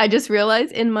funny? I just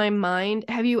realized in my mind,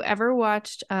 have you ever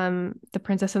watched The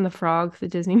Princess and the Frog, the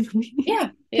Disney movie? Yeah.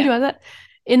 Did you know that?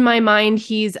 In my mind,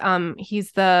 he's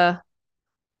the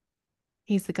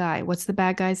guy. What's the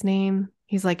bad guy's name?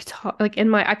 He's like in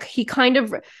my he kind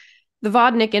of the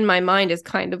Vodnik in my mind is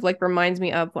kind of like reminds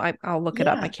me of I'll look it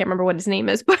up. I can't remember what his name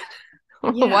is, but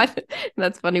what?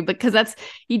 That's funny because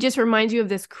he just reminds you of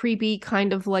this creepy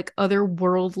kind of like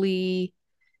otherworldly.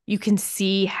 You can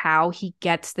see how he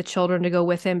gets the children to go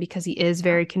with him because he is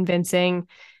very convincing.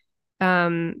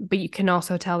 But you can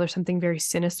also tell there's something very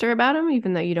sinister about him,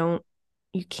 even though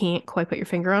you can't quite put your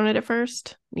finger on it at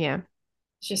first. Yeah.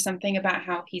 It's just something about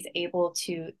how he's able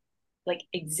to like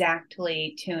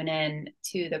exactly tune in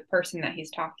to the person that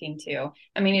he's talking to.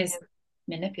 I mean, he's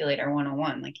manipulator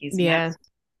 101. Like he's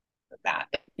with that.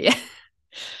 Yeah.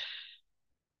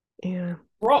 Yeah.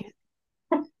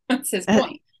 That's his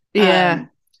point. Yeah.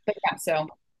 But yeah, so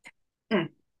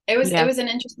it was an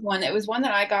interesting one. It was one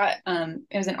that I got.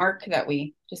 It was an ARC that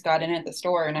we just got in at the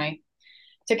store, and I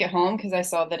took it home because I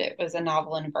saw that it was a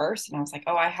novel in verse, and I was like,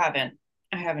 oh, I haven't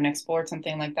explored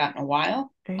something like that in a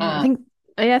while. I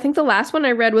think the last one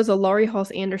I read was a Laurie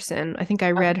Halse Anderson. I think I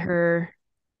read her.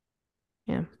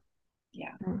 Yeah.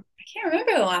 Yeah. I can't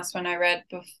remember the last one I read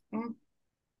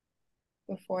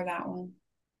before that one.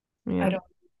 Yeah. I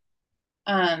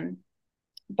don't.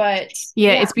 But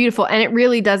yeah, it's beautiful, and it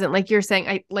really doesn't, like you're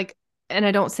saying, and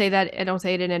I don't say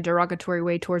it in a derogatory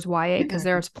way towards YA because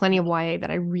there's plenty of YA that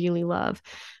I really love,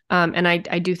 and I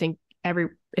do think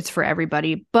it's for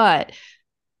everybody, but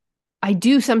I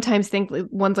do sometimes think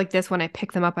ones like this, when I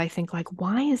pick them up, I think like,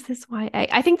 why is this YA?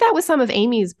 I think that was some of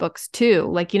Amy's books too.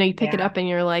 Like, you pick it up and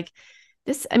you're like,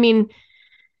 this, I mean,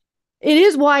 it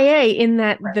is YA in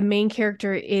that the main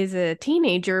character is a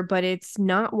teenager, but it's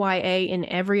not YA in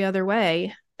every other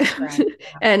way. Right.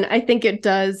 And I think it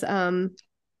does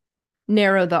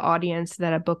narrow the audience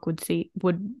that a book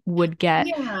would get.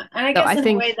 Yeah, and I guess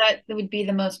in a way that would be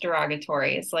the most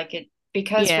derogatory. It's like it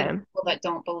because for the people that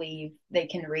don't believe they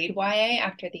can read YA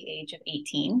after the age of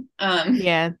 18.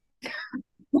 Yeah.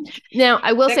 Now,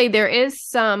 I will say there is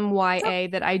some YA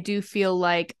that I do feel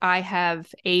like I have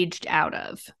aged out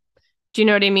of. Do you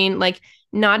know what I mean? Like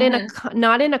not in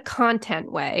a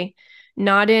content way,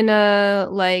 not in a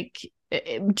like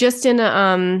just in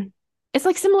a it's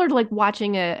like similar to like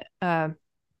watching oh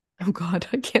god,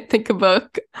 I can't think of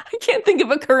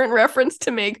a current reference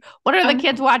to make. What are the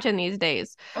kids watching these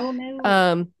days? Oh no.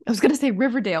 I was gonna say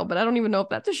Riverdale, but I don't even know if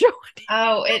that's a show.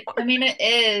 It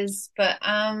is, but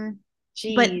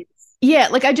geez. But yeah,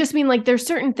 like I just mean like there's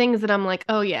certain things that I'm like,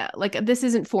 oh yeah, like this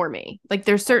isn't for me. Like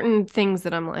there's certain things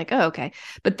that I'm like, oh okay,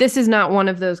 but this is not one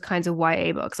of those kinds of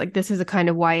YA books. Like this is a kind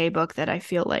of YA book that I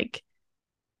feel like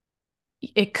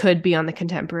it could be on the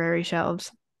contemporary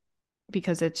shelves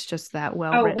because it's just that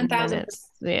well written. 1,000%.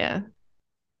 Yeah.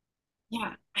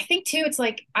 I think too, it's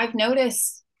like I've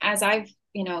noticed as I've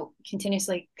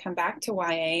continuously come back to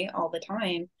YA all the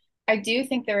time, I do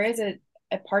think there is a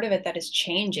part of it that is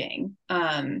changing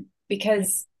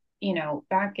because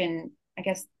back in I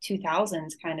guess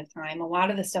 2000s kind of time, a lot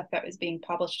of the stuff that was being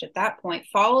published at that point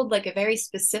followed like a very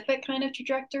specific kind of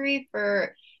trajectory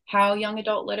for how young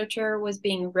adult literature was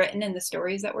being written and the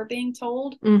stories that were being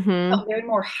told. Felt very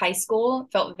more high school,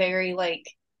 felt very like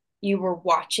you were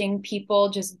watching people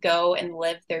just go and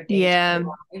live their day-to-day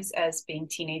lives as being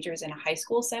teenagers in a high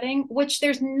school setting, which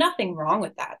there's nothing wrong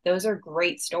with that. Those are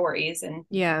great stories. And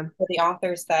for the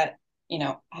authors that,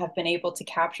 have been able to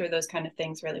capture those kind of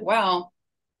things really well,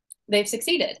 they've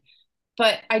succeeded.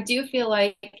 But I do feel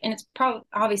like, and it's probably,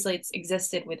 obviously it's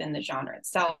existed within the genre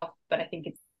itself, but I think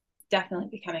it's definitely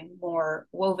becoming more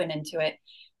woven into it.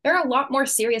 There are a lot more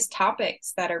serious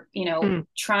topics that are,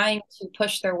 trying to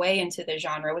push their way into the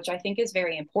genre, which I think is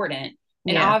very important.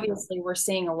 And Yeah. obviously we're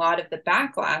seeing a lot of the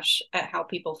backlash at how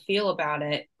people feel about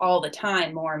it all the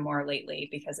time, more and more lately,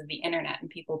 because of the internet and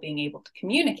people being able to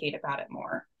communicate about it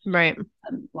more. Right.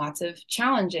 Lots of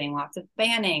challenging, lots of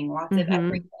banning, lots of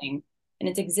everything. And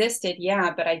it's existed,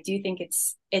 yeah, but I do think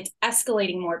it's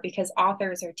escalating more because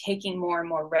authors are taking more and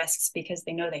more risks because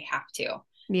they know they have to.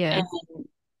 Yeah. And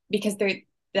because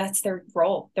that's their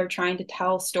role. They're trying to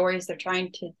tell stories. They're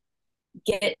trying to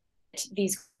get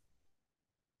these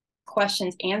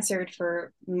questions answered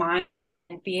for mind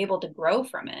and be able to grow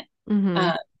from it.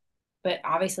 But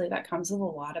obviously that comes with a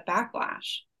lot of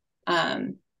backlash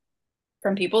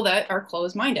from people that are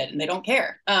closed-minded and they don't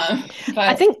care. But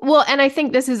I think, well, and I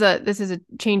think this is a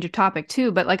change of topic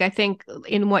too, but like, I think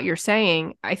in what you're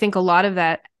saying, I think a lot of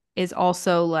that is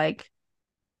also like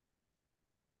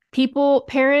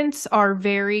parents are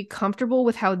very comfortable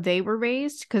with how they were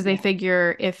raised because they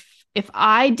figure if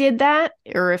I did that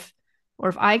or if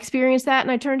I experienced that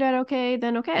and I turned out okay,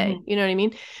 then okay. You know what I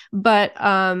mean? But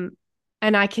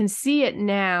and I can see it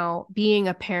now being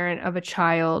a parent of a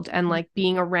child and like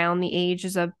being around the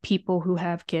ages of people who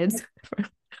have kids.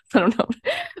 I don't know.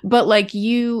 But like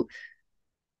if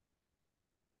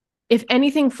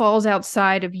anything falls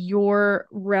outside of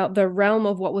the realm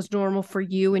of what was normal for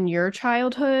you in your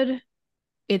childhood,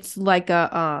 it's like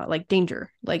like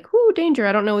danger, like, whoo, danger.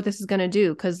 I don't know what this is going to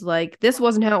do. Cause like, this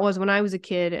wasn't how it was when I was a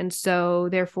kid. And so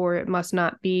therefore it must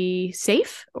not be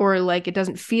safe, or like, it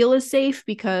doesn't feel as safe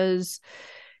because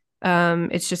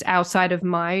it's just outside of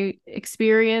my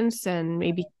experience. And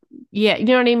maybe, yeah, you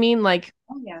know what I mean? Like,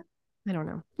 I don't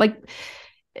know. Like,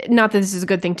 not that this is a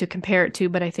good thing to compare it to,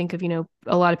 but I think of,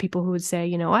 a lot of people who would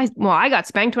say, I got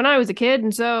spanked when I was a kid.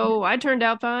 And so I turned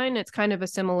out fine. It's kind of a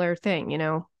similar thing,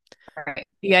 Right.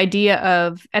 The idea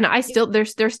of, and I still, there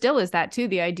still is that too.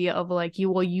 The idea of like,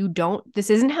 this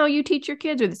isn't how you teach your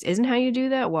kids, or this isn't how you do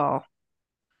that. Well,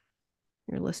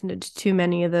 you're listening to too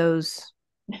many of those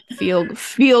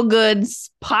feel good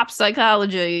pop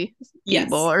psychology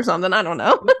people or something. I don't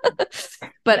know.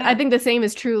 But I think the same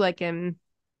is true. Like in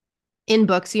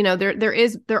books,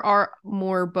 there are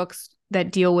more books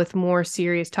that deal with more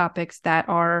serious topics that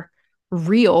are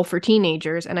real for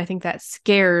teenagers. And I think that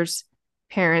scares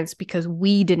parents because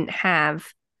we didn't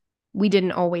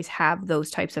always have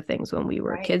those types of things when we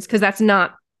were kids, because that's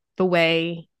not the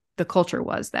way the culture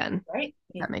was then. Right.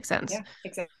 That makes sense. Yeah,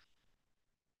 exactly.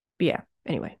 But yeah.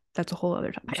 Anyway, that's a whole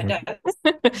other topic.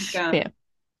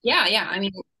 Yeah. I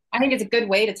mean, I think it's a good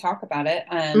way to talk about it.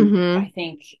 I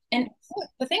think, and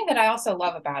the thing that I also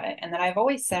love about it, and that I've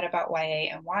always said about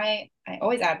YA and why I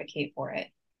always advocate for it,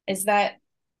 is that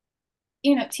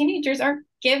teenagers aren't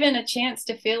given a chance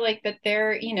to feel like that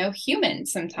they're, human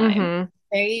sometimes.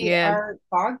 They are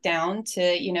bogged down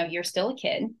to, you're still a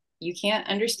kid. You can't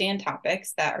understand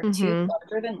topics that are too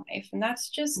larger than life. And that's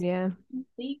just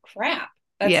complete crap.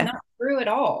 That's not true at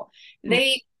all.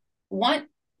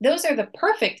 Those are the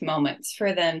perfect moments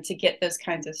for them to get those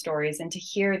kinds of stories and to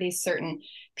hear these certain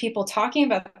people talking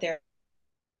about their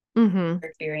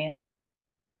experience.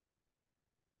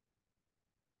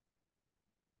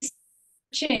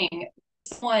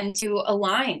 Someone to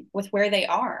align with where they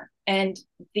are, and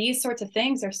these sorts of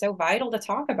things are so vital to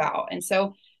talk about. And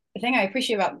so the thing I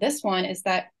appreciate about this one is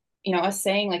that us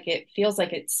saying like it feels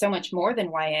like it's so much more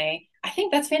than YA. I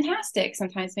think that's fantastic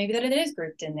sometimes, maybe, that it is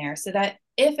grouped in there, so that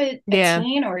if a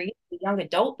teen or a young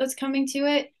adult that's coming to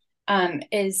it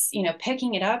is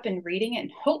picking it up and reading it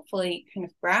and hopefully kind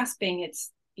of grasping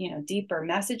its deeper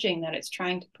messaging that it's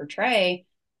trying to portray,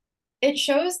 it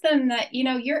shows them that,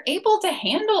 you're able to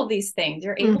handle these things.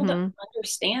 You're able to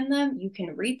understand them. You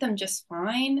can read them just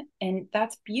fine. And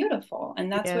that's beautiful.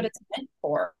 And that's what it's meant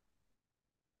for.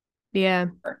 Yeah.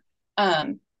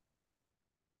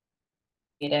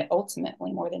 It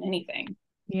ultimately more than anything.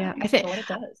 Yeah. I think what it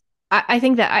does. I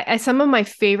think that some of my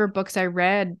favorite books I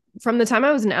read from the time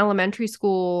I was in elementary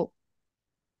school,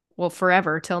 well,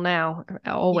 forever till now,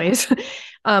 always,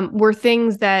 were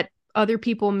things that other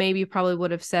people maybe probably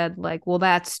would have said like, well,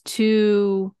 that's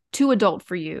too adult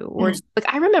for you. Or it's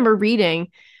like, I remember reading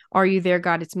Are You There,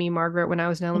 God? It's Me, Margaret, when I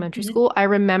was in elementary school. I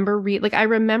remember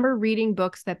reading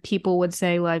books that people would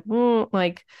say like,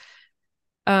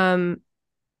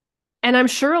 and I'm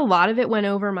sure a lot of it went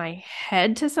over my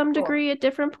head to some degree at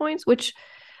different points, which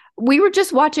we were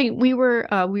just watching.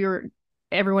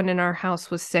 Everyone in our house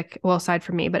was sick. Well, aside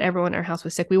from me, but everyone in our house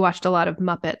was sick. We watched a lot of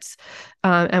Muppets,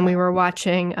 and we were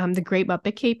watching The Great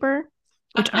Muppet Caper,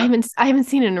 which I haven't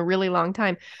seen in a really long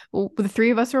time. Well, the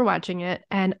three of us were watching it,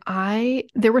 and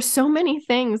there were so many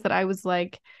things that I was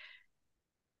like,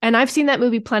 And I've seen that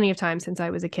movie plenty of times since I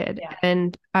was a kid. Yeah.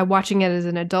 And watching it as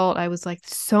an adult, I was like,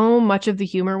 so much of the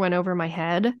humor went over my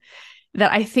head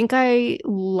that I think I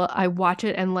watch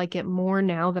it and like it more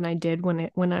now than I did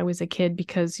when I was a kid,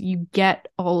 because you get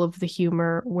all of the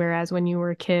humor, whereas when you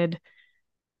were a kid,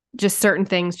 just certain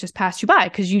things just passed you by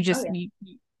because you just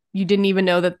you didn't even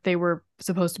know that they were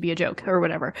supposed to be a joke or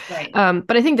whatever. Right.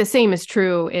 But I think the same is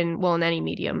true in any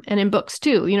medium and in books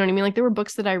too. You know what I mean? Like there were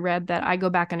books that I read that I go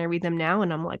back and I read them now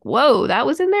and I'm like, whoa, that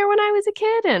was in there when I was a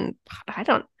kid. And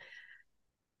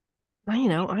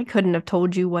I couldn't have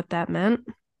told you what that meant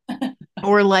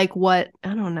or like what,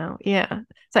 I don't know. Yeah.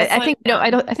 So I think,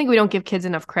 I think we don't give kids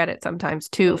enough credit sometimes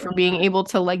too, for being able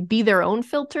to like be their own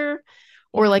filter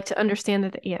or like to understand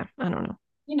that. I don't know.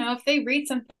 If they read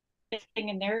something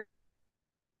and they're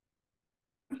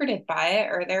comforted by it,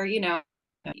 or they're,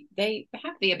 they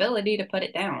have the ability to put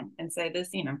it down and say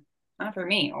this, not for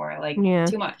me, or like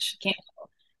too much, can't,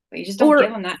 but you just don't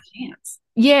give them that chance.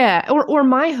 Yeah. Or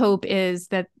my hope is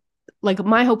that, like,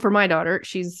 my hope for my daughter,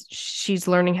 she's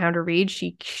learning how to read.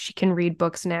 She can read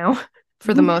books now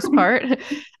for the most part.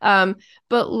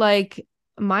 But like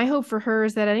my hope for her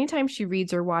is that anytime she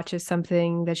reads or watches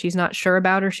something that she's not sure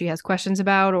about, or she has questions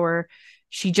about, or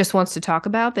she just wants to talk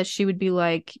about, that she would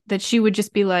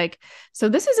just be like, so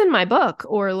this is in my book,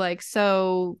 or like,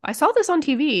 so I saw this on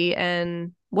TV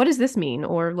and what does this mean?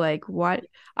 Or like, what?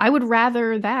 I would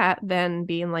rather that than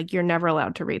being like, you're never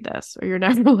allowed to read this, or you're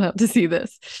never allowed to see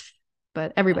this.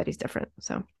 But everybody's different.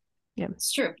 So yeah,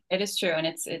 it's true. It is true. And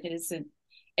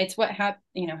it's what has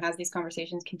these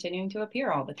conversations continuing to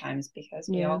appear all the time, is because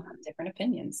we all have different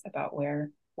opinions about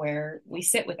where we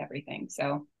sit with everything.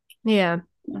 So yeah,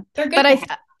 they're good. But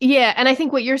and I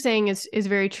think what you're saying is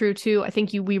very true too. I think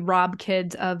we rob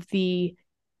kids of the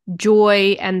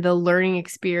joy and the learning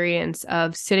experience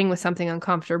of sitting with something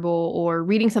uncomfortable or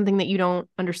reading something that you don't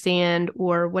understand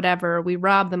or whatever. We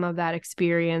rob them of that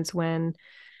experience when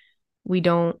we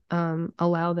don't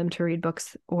allow them to read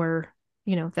books or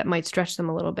that might stretch them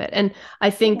a little bit. And I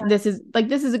think this is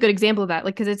a good example of that,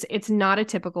 like, because it's not a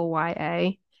typical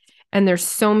YA, and there's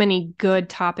so many good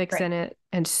topics in it,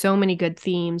 and so many good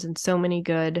themes, and so many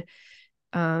good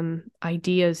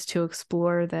ideas to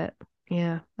explore that.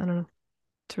 I don't know,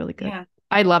 it's really good.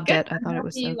 I loved it. I thought it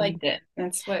was so good. Liked it.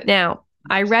 That's what. Now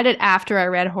I read it after I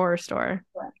read Horror Store.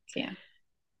 Correct. Yeah.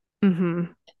 Mm-hmm.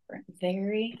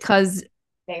 Very. Because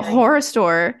Horror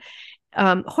Store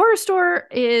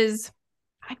is,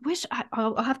 I wish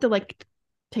I'll have to like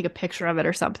take a picture of it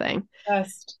or something,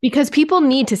 because people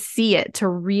need to see it to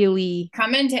really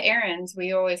come into errands.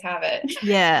 We always have it.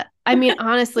 Yeah. I mean,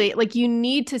 honestly, like you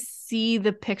need to see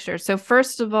the picture. So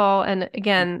first of all, and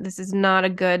again, this is not a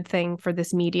good thing for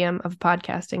this medium of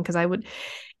podcasting,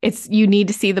 because you need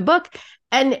to see the book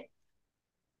and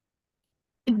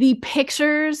the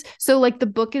pictures. So like the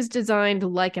book is designed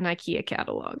like an IKEA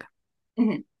catalog.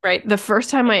 Mm-hmm. Right. The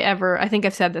first time I think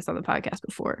I've said this on the podcast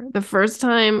before, the first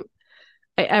time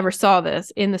I ever saw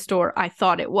this in the store, I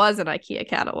thought it was an IKEA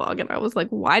catalog. And I was like,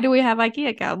 why do we have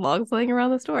IKEA catalogs laying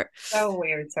around the store? So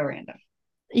weird. So random.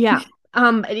 Yeah.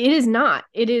 It is not.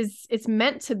 It's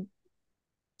meant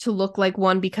to look like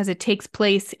one because it takes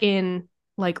place in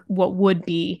like what would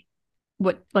be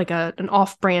an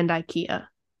off-brand IKEA.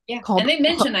 Yeah, and they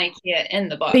mention IKEA in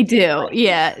the book. They do,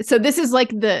 yeah. So this is like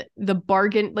the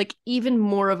bargain, like even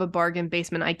more of a bargain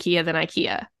basement IKEA than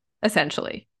IKEA,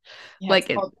 essentially. Yeah,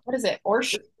 like what is it?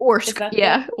 Orsk.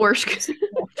 Yeah, Orsk.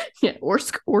 Yeah,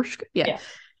 Orsk. Yeah.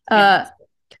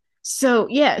 So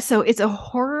it's a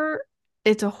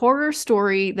horror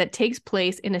story that takes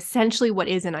place in essentially what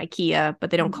is an IKEA, but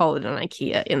they don't call it an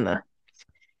IKEA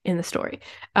in the story.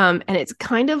 And it's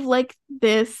kind of like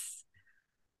this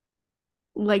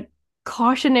like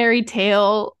cautionary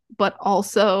tale, but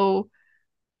also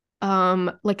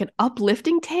like an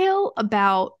uplifting tale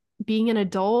about being an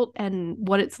adult and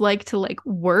what it's like to like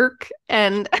work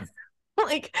and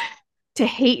like to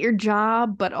hate your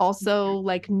job, but also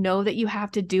like know that you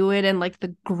have to do it, and like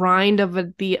the grind of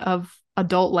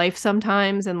adult life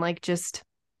sometimes, and like just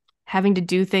having to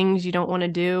do things you don't want to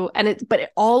do. And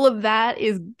but all of that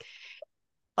is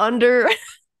under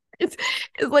it's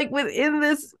like within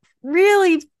this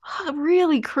really,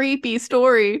 really creepy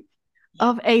story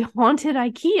of a haunted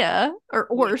IKEA or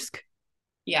Orsk.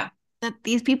 Yeah. That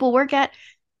these people work at.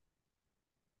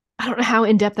 I don't know how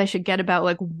in depth I should get about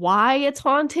like why it's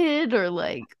haunted or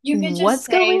like what's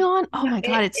going on. Oh my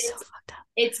God, it's so fucked up.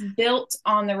 It's built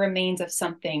on the remains of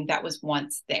something that was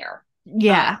once there.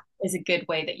 Yeah. Is a good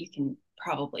way that you can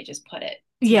probably just put it.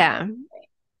 Yeah.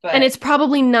 And it's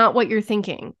probably not what you're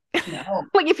thinking. No.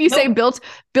 Like if you say built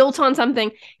on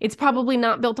something, it's probably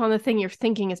not built on the thing you're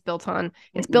thinking it's built on.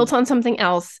 It's built on something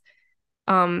else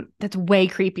that's way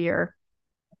creepier.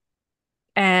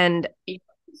 And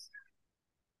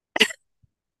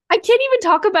I can't even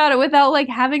talk about it without like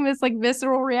having this like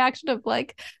visceral reaction of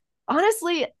like,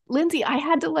 honestly, Lindsey, I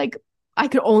had to like, I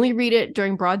could only read it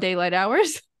during broad daylight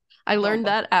hours. I learned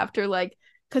that after like,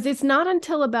 because it's not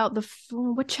until about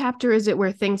what chapter is it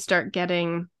where things start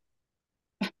getting,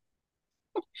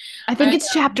 I think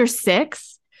it's chapter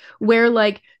 6 where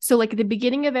like, so like at the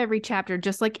beginning of every chapter,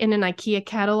 just like in an IKEA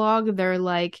catalog, they're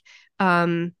like,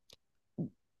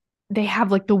 they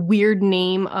have like the weird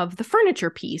name of the furniture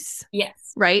piece.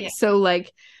 Yes. Right. Yes. So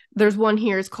like there's one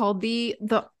here, it's called the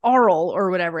Arl or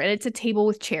whatever, and it's a table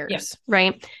with chairs,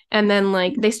 right? And then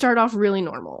like they start off really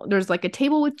normal. There's like a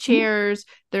table with chairs.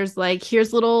 There's like,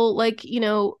 here's little like, you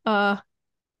know,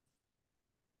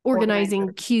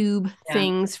 organizing cube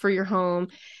things for your home.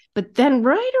 But then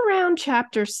right around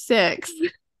chapter 6,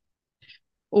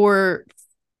 or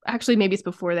actually maybe it's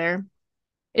before there,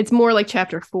 it's more like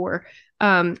chapter 4.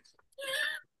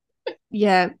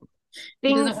 Yeah.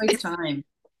 It doesn't waste time.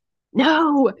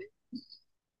 No,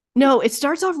 it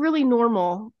starts off really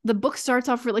normal. The book starts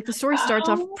off like the story starts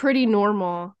off pretty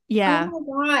normal. Yeah. Oh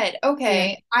my God. Okay.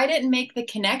 Yeah. I didn't make the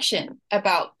connection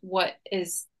about what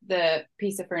is the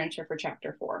piece of furniture for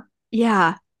chapter 4.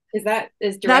 Yeah. Is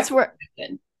directly that's where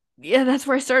connected. Yeah, that's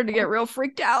where I started to get real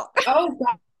freaked out. Oh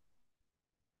God.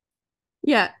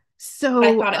 Yeah. So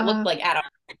I thought it looked like Adam.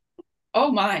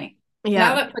 Oh my. Yeah.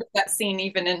 Now that puts that scene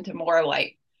even into more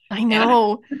light. I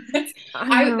know.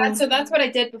 So that's what I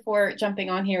did before jumping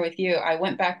on here with you. I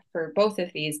went back for both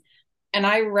of these and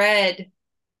I read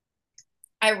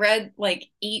like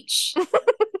each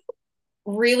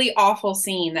really awful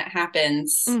scene that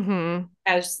happens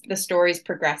as the story's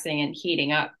progressing and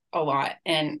heating up a lot.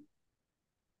 And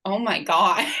oh my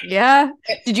God. Yeah.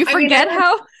 Did you forget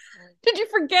how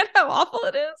awful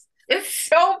it is? It's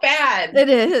so bad. It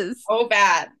is. So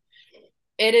bad.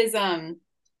 It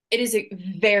is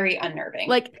very unnerving.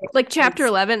 Like chapter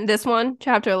 11, this one,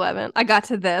 chapter 11. I got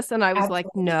to this and I was like,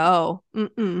 no.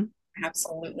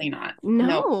 Absolutely not.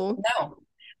 No.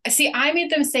 See, I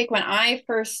made the mistake when I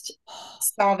first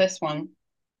saw this one.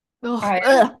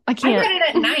 I can't. I read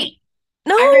it at night.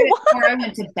 No. I read it before I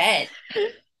went to bed.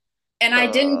 And I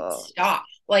didn't stop.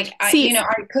 Like, I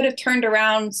could have turned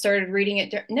around, started reading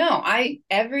it. No,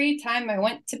 every time I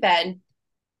went to bed,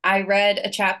 I read a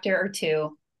chapter or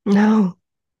two. No.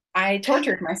 I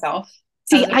tortured myself.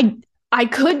 See, I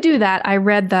could do that. I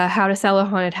read the How to Sell a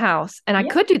Haunted House, and I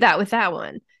could do that with that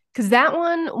one. Because that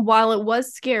one, while it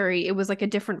was scary, it was like a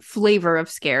different flavor of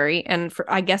scary. And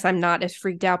I guess I'm not as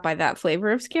freaked out by that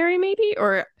flavor of scary, maybe.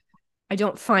 Or I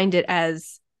don't find it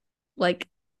as like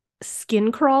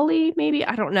skin crawly, maybe.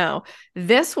 I don't know.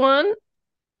 This one,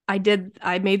 I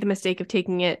made the mistake of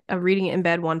reading it in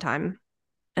bed one time.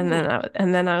 And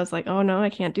then I was like, oh no, I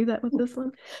can't do that with this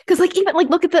one. Because like even like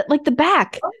look at the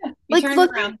back. Oh, yeah. Like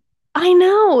look around. I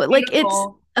know.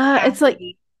 Beautiful, like it's like,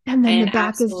 and then the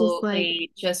back is just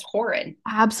like just horrid.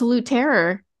 Absolute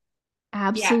terror.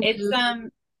 Absolute. Yeah,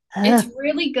 it's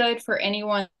really good for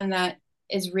anyone that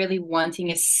is really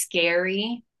wanting a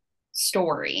scary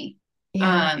story.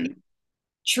 Yeah.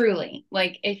 Truly.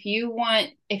 Like if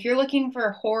you're looking for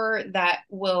a horror that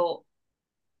will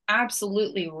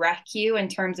absolutely wreck you in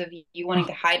terms of you wanting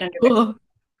to hide under the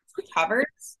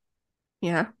covers.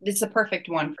 Yeah. It's the perfect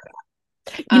one for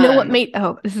that. You know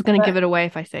what this is going to give it away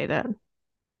if I say that.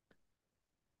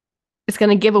 It's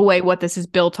going to give away what this is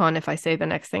built on if I say the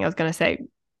next thing I was going to say.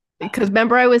 Because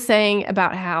remember I was saying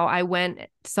about how I went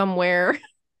somewhere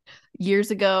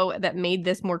years ago that made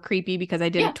this more creepy because I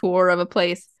did a tour of a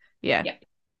place. Yeah.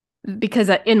 Because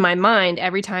in my mind,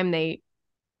 every time they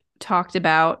talked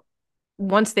about,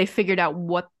 once they figured out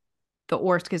what the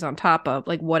Orsk is on top of,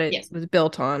 like what it was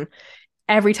built on,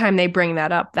 every time they bring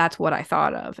that up, that's what I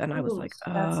thought of. And I was like,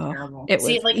 oh, that's terrible.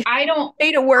 I don't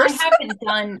made it worse. I haven't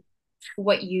done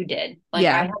what you did. Like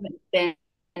I haven't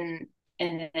been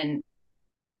in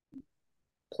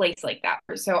place like that.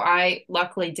 So I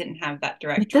luckily didn't have that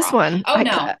direct draw. This one. Oh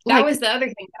no. That was the other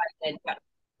thing that I did. But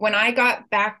when I got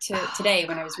back to today,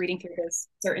 when I was reading through those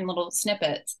certain little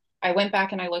snippets, I went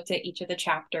back and I looked at each of the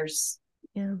chapters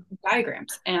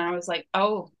diagrams and I was like,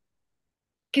 oh,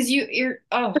 because you're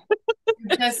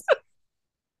just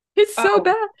it's so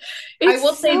bad. I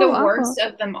will say the worst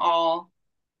of them all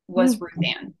was Ruth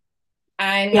Ann.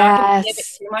 I'm not going to give it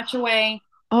too much away.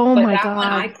 Oh but my that God. one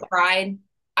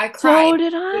I cried. So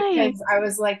did I. Because I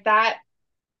was like, that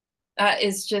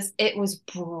is just, it was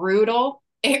brutal.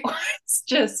 It was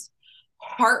just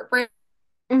heartbreaking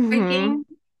heartbreaking.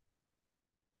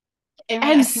 And And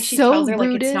I think she so tells her, like,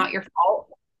 it's rooted. not your fault.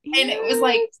 And it was Yes.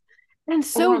 like, and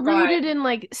oh my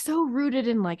God. so rooted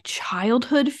in like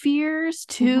childhood fears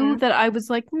too, that I was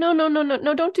like, no,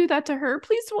 don't do that to her.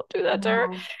 Please don't do that to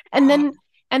her. And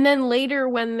then later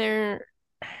when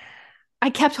I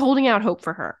kept holding out hope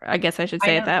for her. I guess I should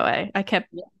say it that way. I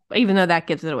kept, even though that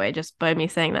gives it away just by me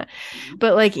saying that.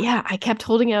 But like, yeah, I kept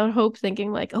holding out hope,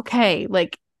 thinking like, okay,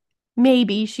 like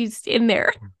maybe she's in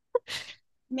there.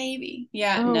 Maybe.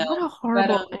 Yeah, Oh, no. what a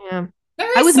horrible. But,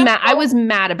 I was mad. I was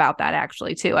mad about that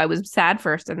actually too. I was sad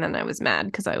first, and then I was mad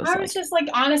because I was just like,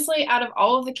 honestly, out of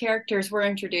all of the characters we're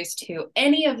introduced to,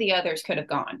 any of the others could have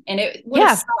gone, and it would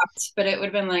have sucked, but it would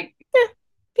have been like,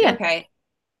 okay,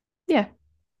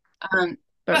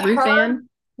 but Ruth Ann,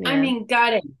 I mean,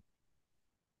 gutting,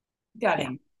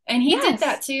 and he did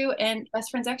that too, and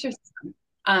Best Friend's Exorcism.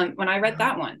 When I read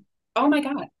that one, oh my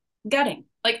God, gutting,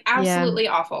 like absolutely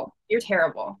awful. You're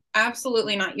terrible.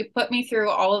 Absolutely not. You put me through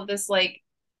all of this like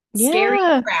scary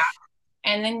crap,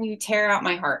 and then you tear out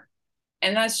my heart.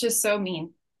 And that's just so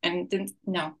mean. And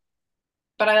no.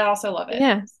 But I also love it.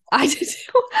 Yeah, I did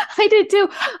too. I did too.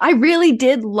 I really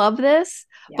did love this,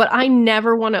 but I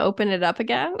never want to open it up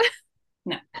again.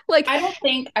 No. Like, I don't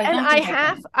think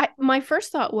my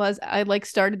first thought was, I like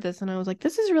started this and I was like,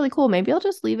 this is really cool. Maybe I'll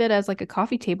just leave it as like a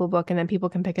coffee table book, and then people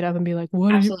can pick it up and be like,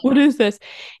 what is this?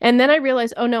 And then I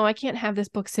realized, oh no, I can't have this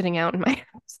book sitting out in my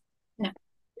house. No.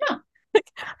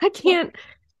 I can't.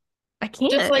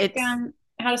 Just like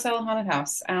How to Sell a Haunted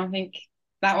House. I don't think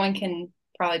that one can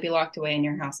probably be locked away in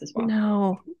your house as well.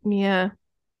 No. Yeah.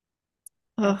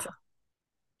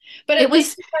 But at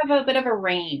least you have a bit of a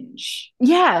range.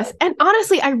 Yes. And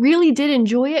honestly, I really did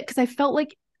enjoy it because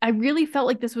I really felt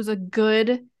like this was a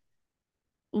good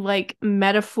like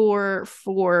metaphor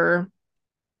for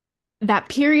that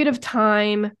period of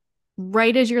time,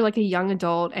 right as you're like a young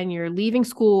adult and you're leaving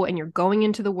school and you're going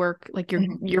into the work, like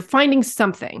you're finding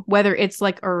something, whether it's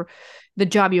like the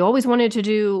job you always wanted to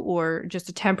do or just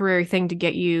a temporary thing to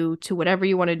get you to whatever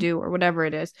you want to do or whatever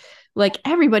it is. Like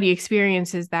everybody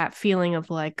experiences that feeling of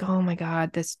like, oh my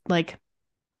God, this like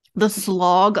the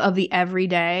slog of the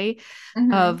everyday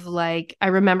of like, I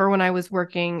remember when I was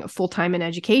working full-time in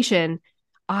education,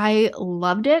 I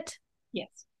loved it. Yes.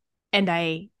 And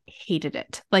I hated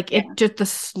it. Like it just the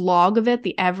slog of it,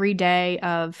 the everyday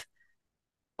of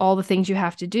all the things you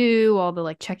have to do, all the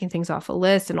like checking things off a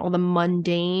list and all the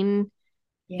mundane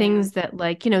things that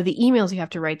like, you know, the emails you have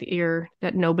to write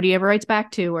that nobody ever writes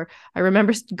back to. Or I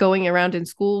remember going around in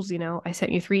schools, you know, I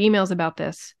sent you 3 emails about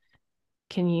this.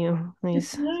 Can you please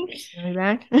send me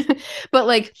back? But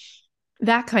like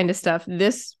that kind of stuff.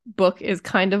 This book is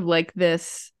kind of like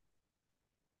this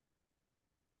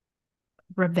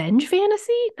revenge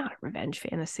fantasy, not a revenge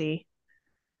fantasy,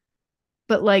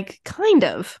 but like kind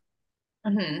of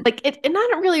like it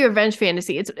not really a revenge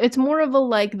fantasy. It's more of a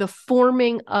like the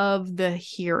forming of the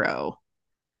hero.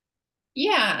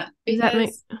 Yeah,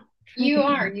 because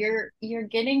you're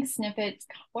getting snippets.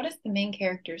 What is the main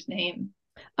character's name?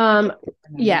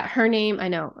 Yeah, her name I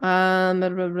know. I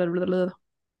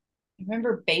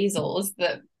remember Basil is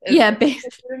the name,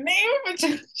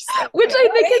 which I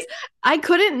think is I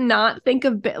couldn't not think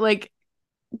of like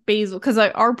Basil because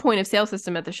our point of sale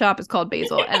system at the shop is called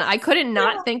Basil, and I couldn't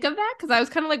not think of that because I was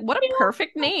kind of like, what a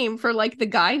perfect name for like the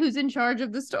guy who's in charge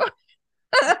of the store.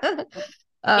 All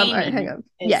right, hang on.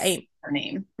 Yeah, Amy. Her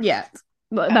name. Yeah,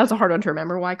 that was a hard one to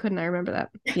remember. Why couldn't I remember that?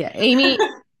 Yeah, Amy.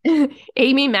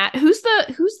 Amy Matt. Who's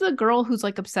the girl who's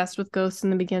like obsessed with ghosts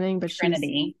in the beginning? But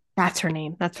Trinity. That's her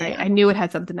name. That's right. I knew it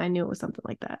had something. I knew it was something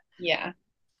like that. Yeah.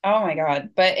 Oh my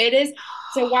God. But it is.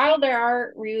 So while there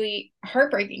are really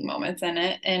heartbreaking moments in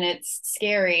it and it's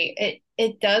scary,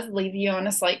 it does leave you on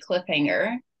a slight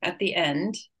cliffhanger at the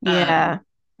end. Yeah.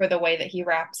 For the way that he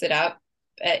wraps it up.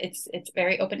 It's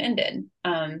very open-ended.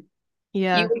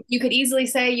 Yeah. You could easily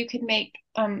say you could make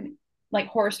like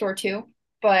Horror Store 2,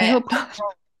 but I don't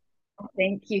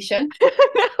think you should.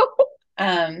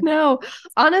 No,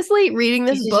 honestly, reading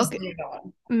this book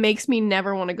makes me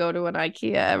never want to go to an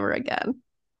IKEA ever again.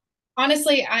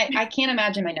 Honestly, I can't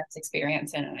imagine my next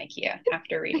experience in an IKEA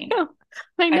after reading. I know.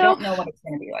 I don't know what it's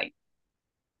going to be like.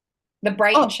 The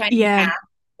bright and shining path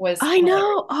was. I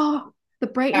know. Oh, the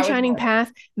bright and shining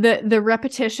path. The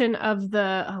repetition of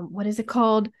the what is it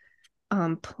called?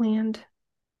 Planned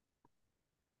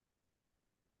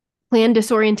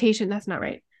disorientation. That's not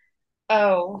right.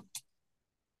 Oh.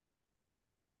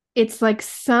 It's like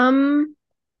some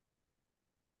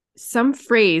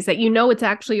phrase that it's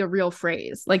actually a real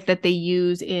phrase, like that they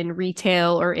use in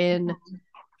retail or in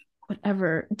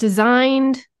whatever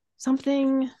designed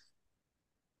something.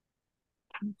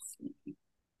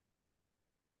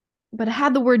 But it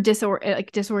had the word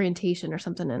disorientation or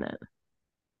something in it.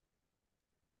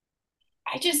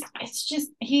 It's just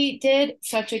he did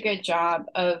such a good job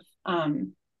of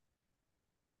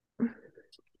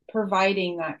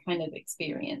providing that kind of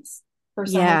experience for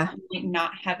someone who might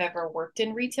not have ever worked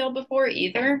in retail before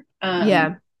either.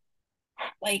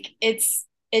 Like it's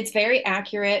very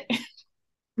accurate.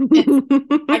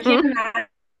 I can't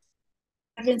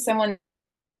imagine someone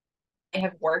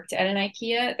have worked at an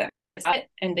IKEA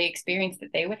and the experience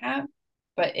that they would have,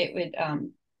 but it would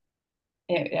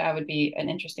would be an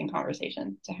interesting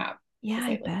conversation to have. Yeah,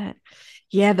 I bet.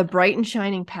 Yeah, the bright and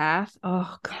shining path.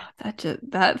 Oh God,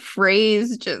 that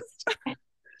phrase just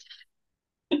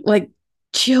like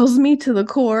chills me to the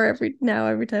core every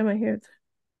time I hear it.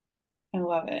 I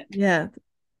love it. Yeah.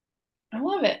 I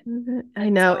love it. I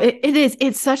know. It is.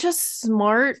 It's such a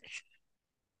smart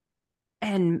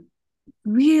and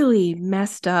really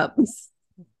messed up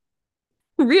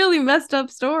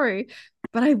story,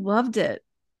 but I loved it.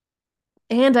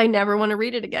 And I never want to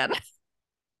read it again.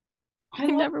 I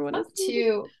never want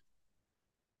to.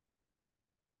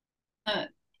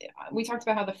 We talked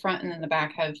about how the front and then the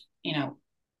back have,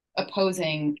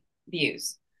 opposing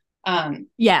views.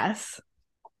 Yes.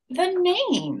 The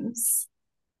names.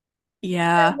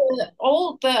 Yeah.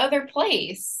 The other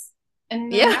place.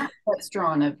 And the map that's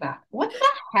drawn of that. What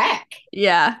the heck?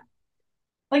 Yeah.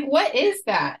 Like, what is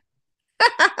that?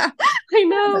 I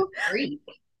know.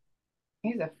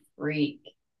 He's a freak.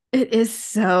 It is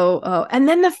so. And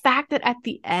then the fact that at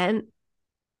the end,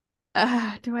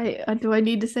 do I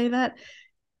need to say that?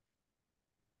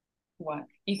 What?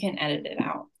 You can edit it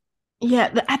out.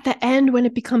 Yeah, at the end when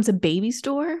it becomes a baby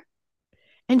store,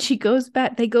 and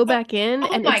they go back in.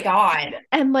 Oh my God!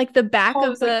 And like the back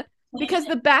because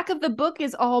the back of the book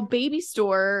is all baby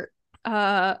store,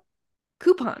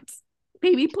 coupons,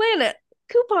 Baby Planet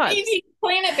coupons, Baby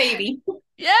Planet baby.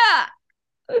 Yeah.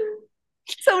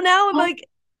 So now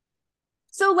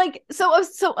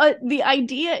the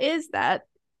idea is that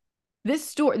this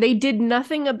store, they did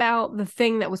nothing about the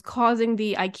thing that was causing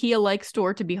the IKEA-like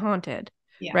store to be haunted,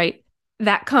 right?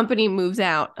 That company moves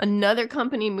out. Another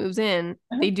company moves in.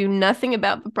 They do nothing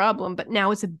about the problem, but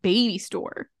now it's a baby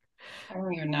store. I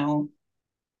don't even know.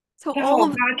 So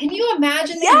God, can you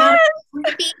imagine the amount of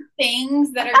creepy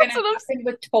things that are going to happen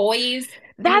with toys?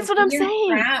 That's what I'm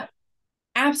saying. Crap?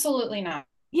 Absolutely not.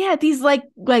 Yeah, these like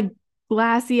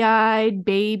glassy-eyed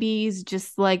babies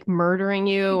just like murdering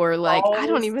you, or like I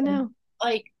don't even know.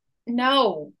 Like,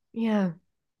 no. Yeah.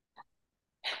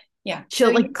 Yeah.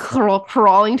 She'll like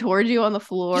crawling towards you on the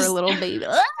floor, little baby.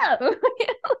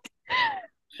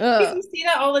 Because you see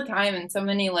that all the time in so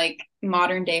many like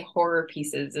modern day horror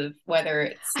pieces of whether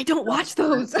it's I don't watch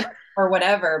those or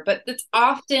whatever, but it's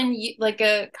often like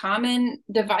a common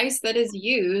device that is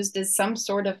used as some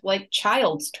sort of like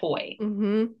child's toy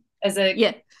as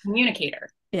a communicator.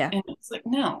 Yeah. And it's like,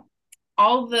 no,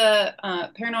 all the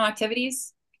paranormal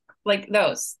activities, like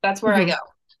those, that's where I go.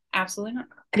 Absolutely not.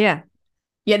 Yeah.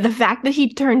 Yeah. The fact that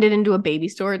he turned it into a baby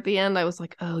store at the end, I was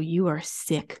like, oh, you are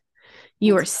sick.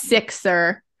 You are sick,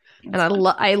 sir. And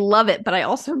I love it, but I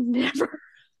also never.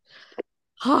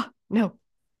 No.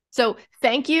 So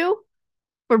thank you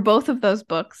for both of those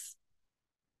books.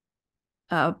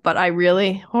 But I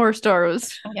really, Horror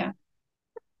Stories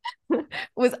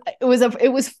it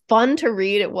was fun to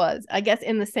read. It was, I guess,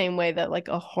 in the same way that like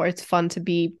it's fun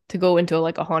to go into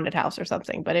like a haunted house or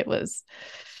something, but it was.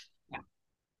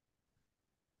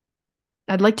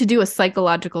 I'd like to do a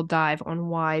psychological dive on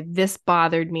why this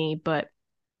bothered me, but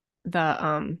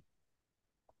the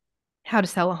How to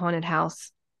Sell a Haunted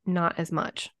House, not as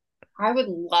much. I would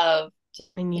love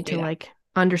I need to like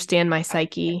understand my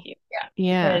psyche.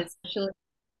 Yeah.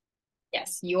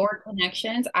 Yes, your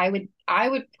connections. I would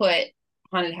put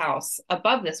Haunted House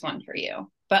above this one for you.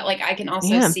 But like I can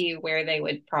also see where they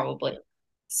would probably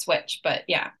switch. But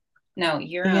no,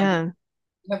 you have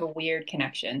a weird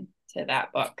connection to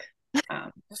that book.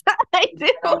 I do.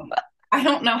 I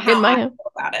don't know how I feel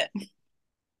about it.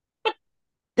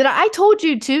 I told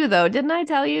you too, though. Didn't I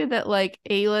tell you that like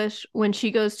Ailish, when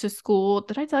she goes to school,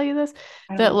 did I tell you this?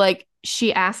 That like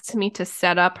she asks me to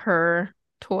set up her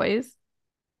toys.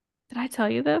 Did I tell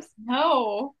you this?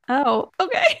 No. Oh,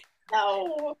 okay.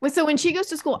 No. So when she goes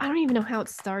to school, I don't even know how it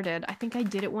started. I think I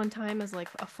did it one time as like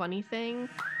a funny thing.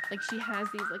 Like she has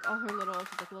these like all her little,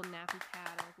 she's like a little nappy cat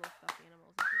and like little stuffed animals.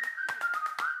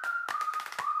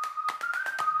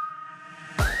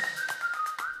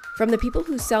 From the people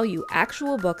who sell you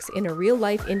actual books in a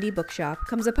real-life indie bookshop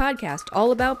comes a podcast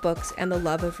all about books and the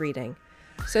love of reading.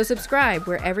 So subscribe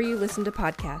wherever you listen to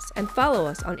podcasts and follow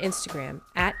us on Instagram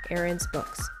 @Erin's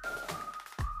Books.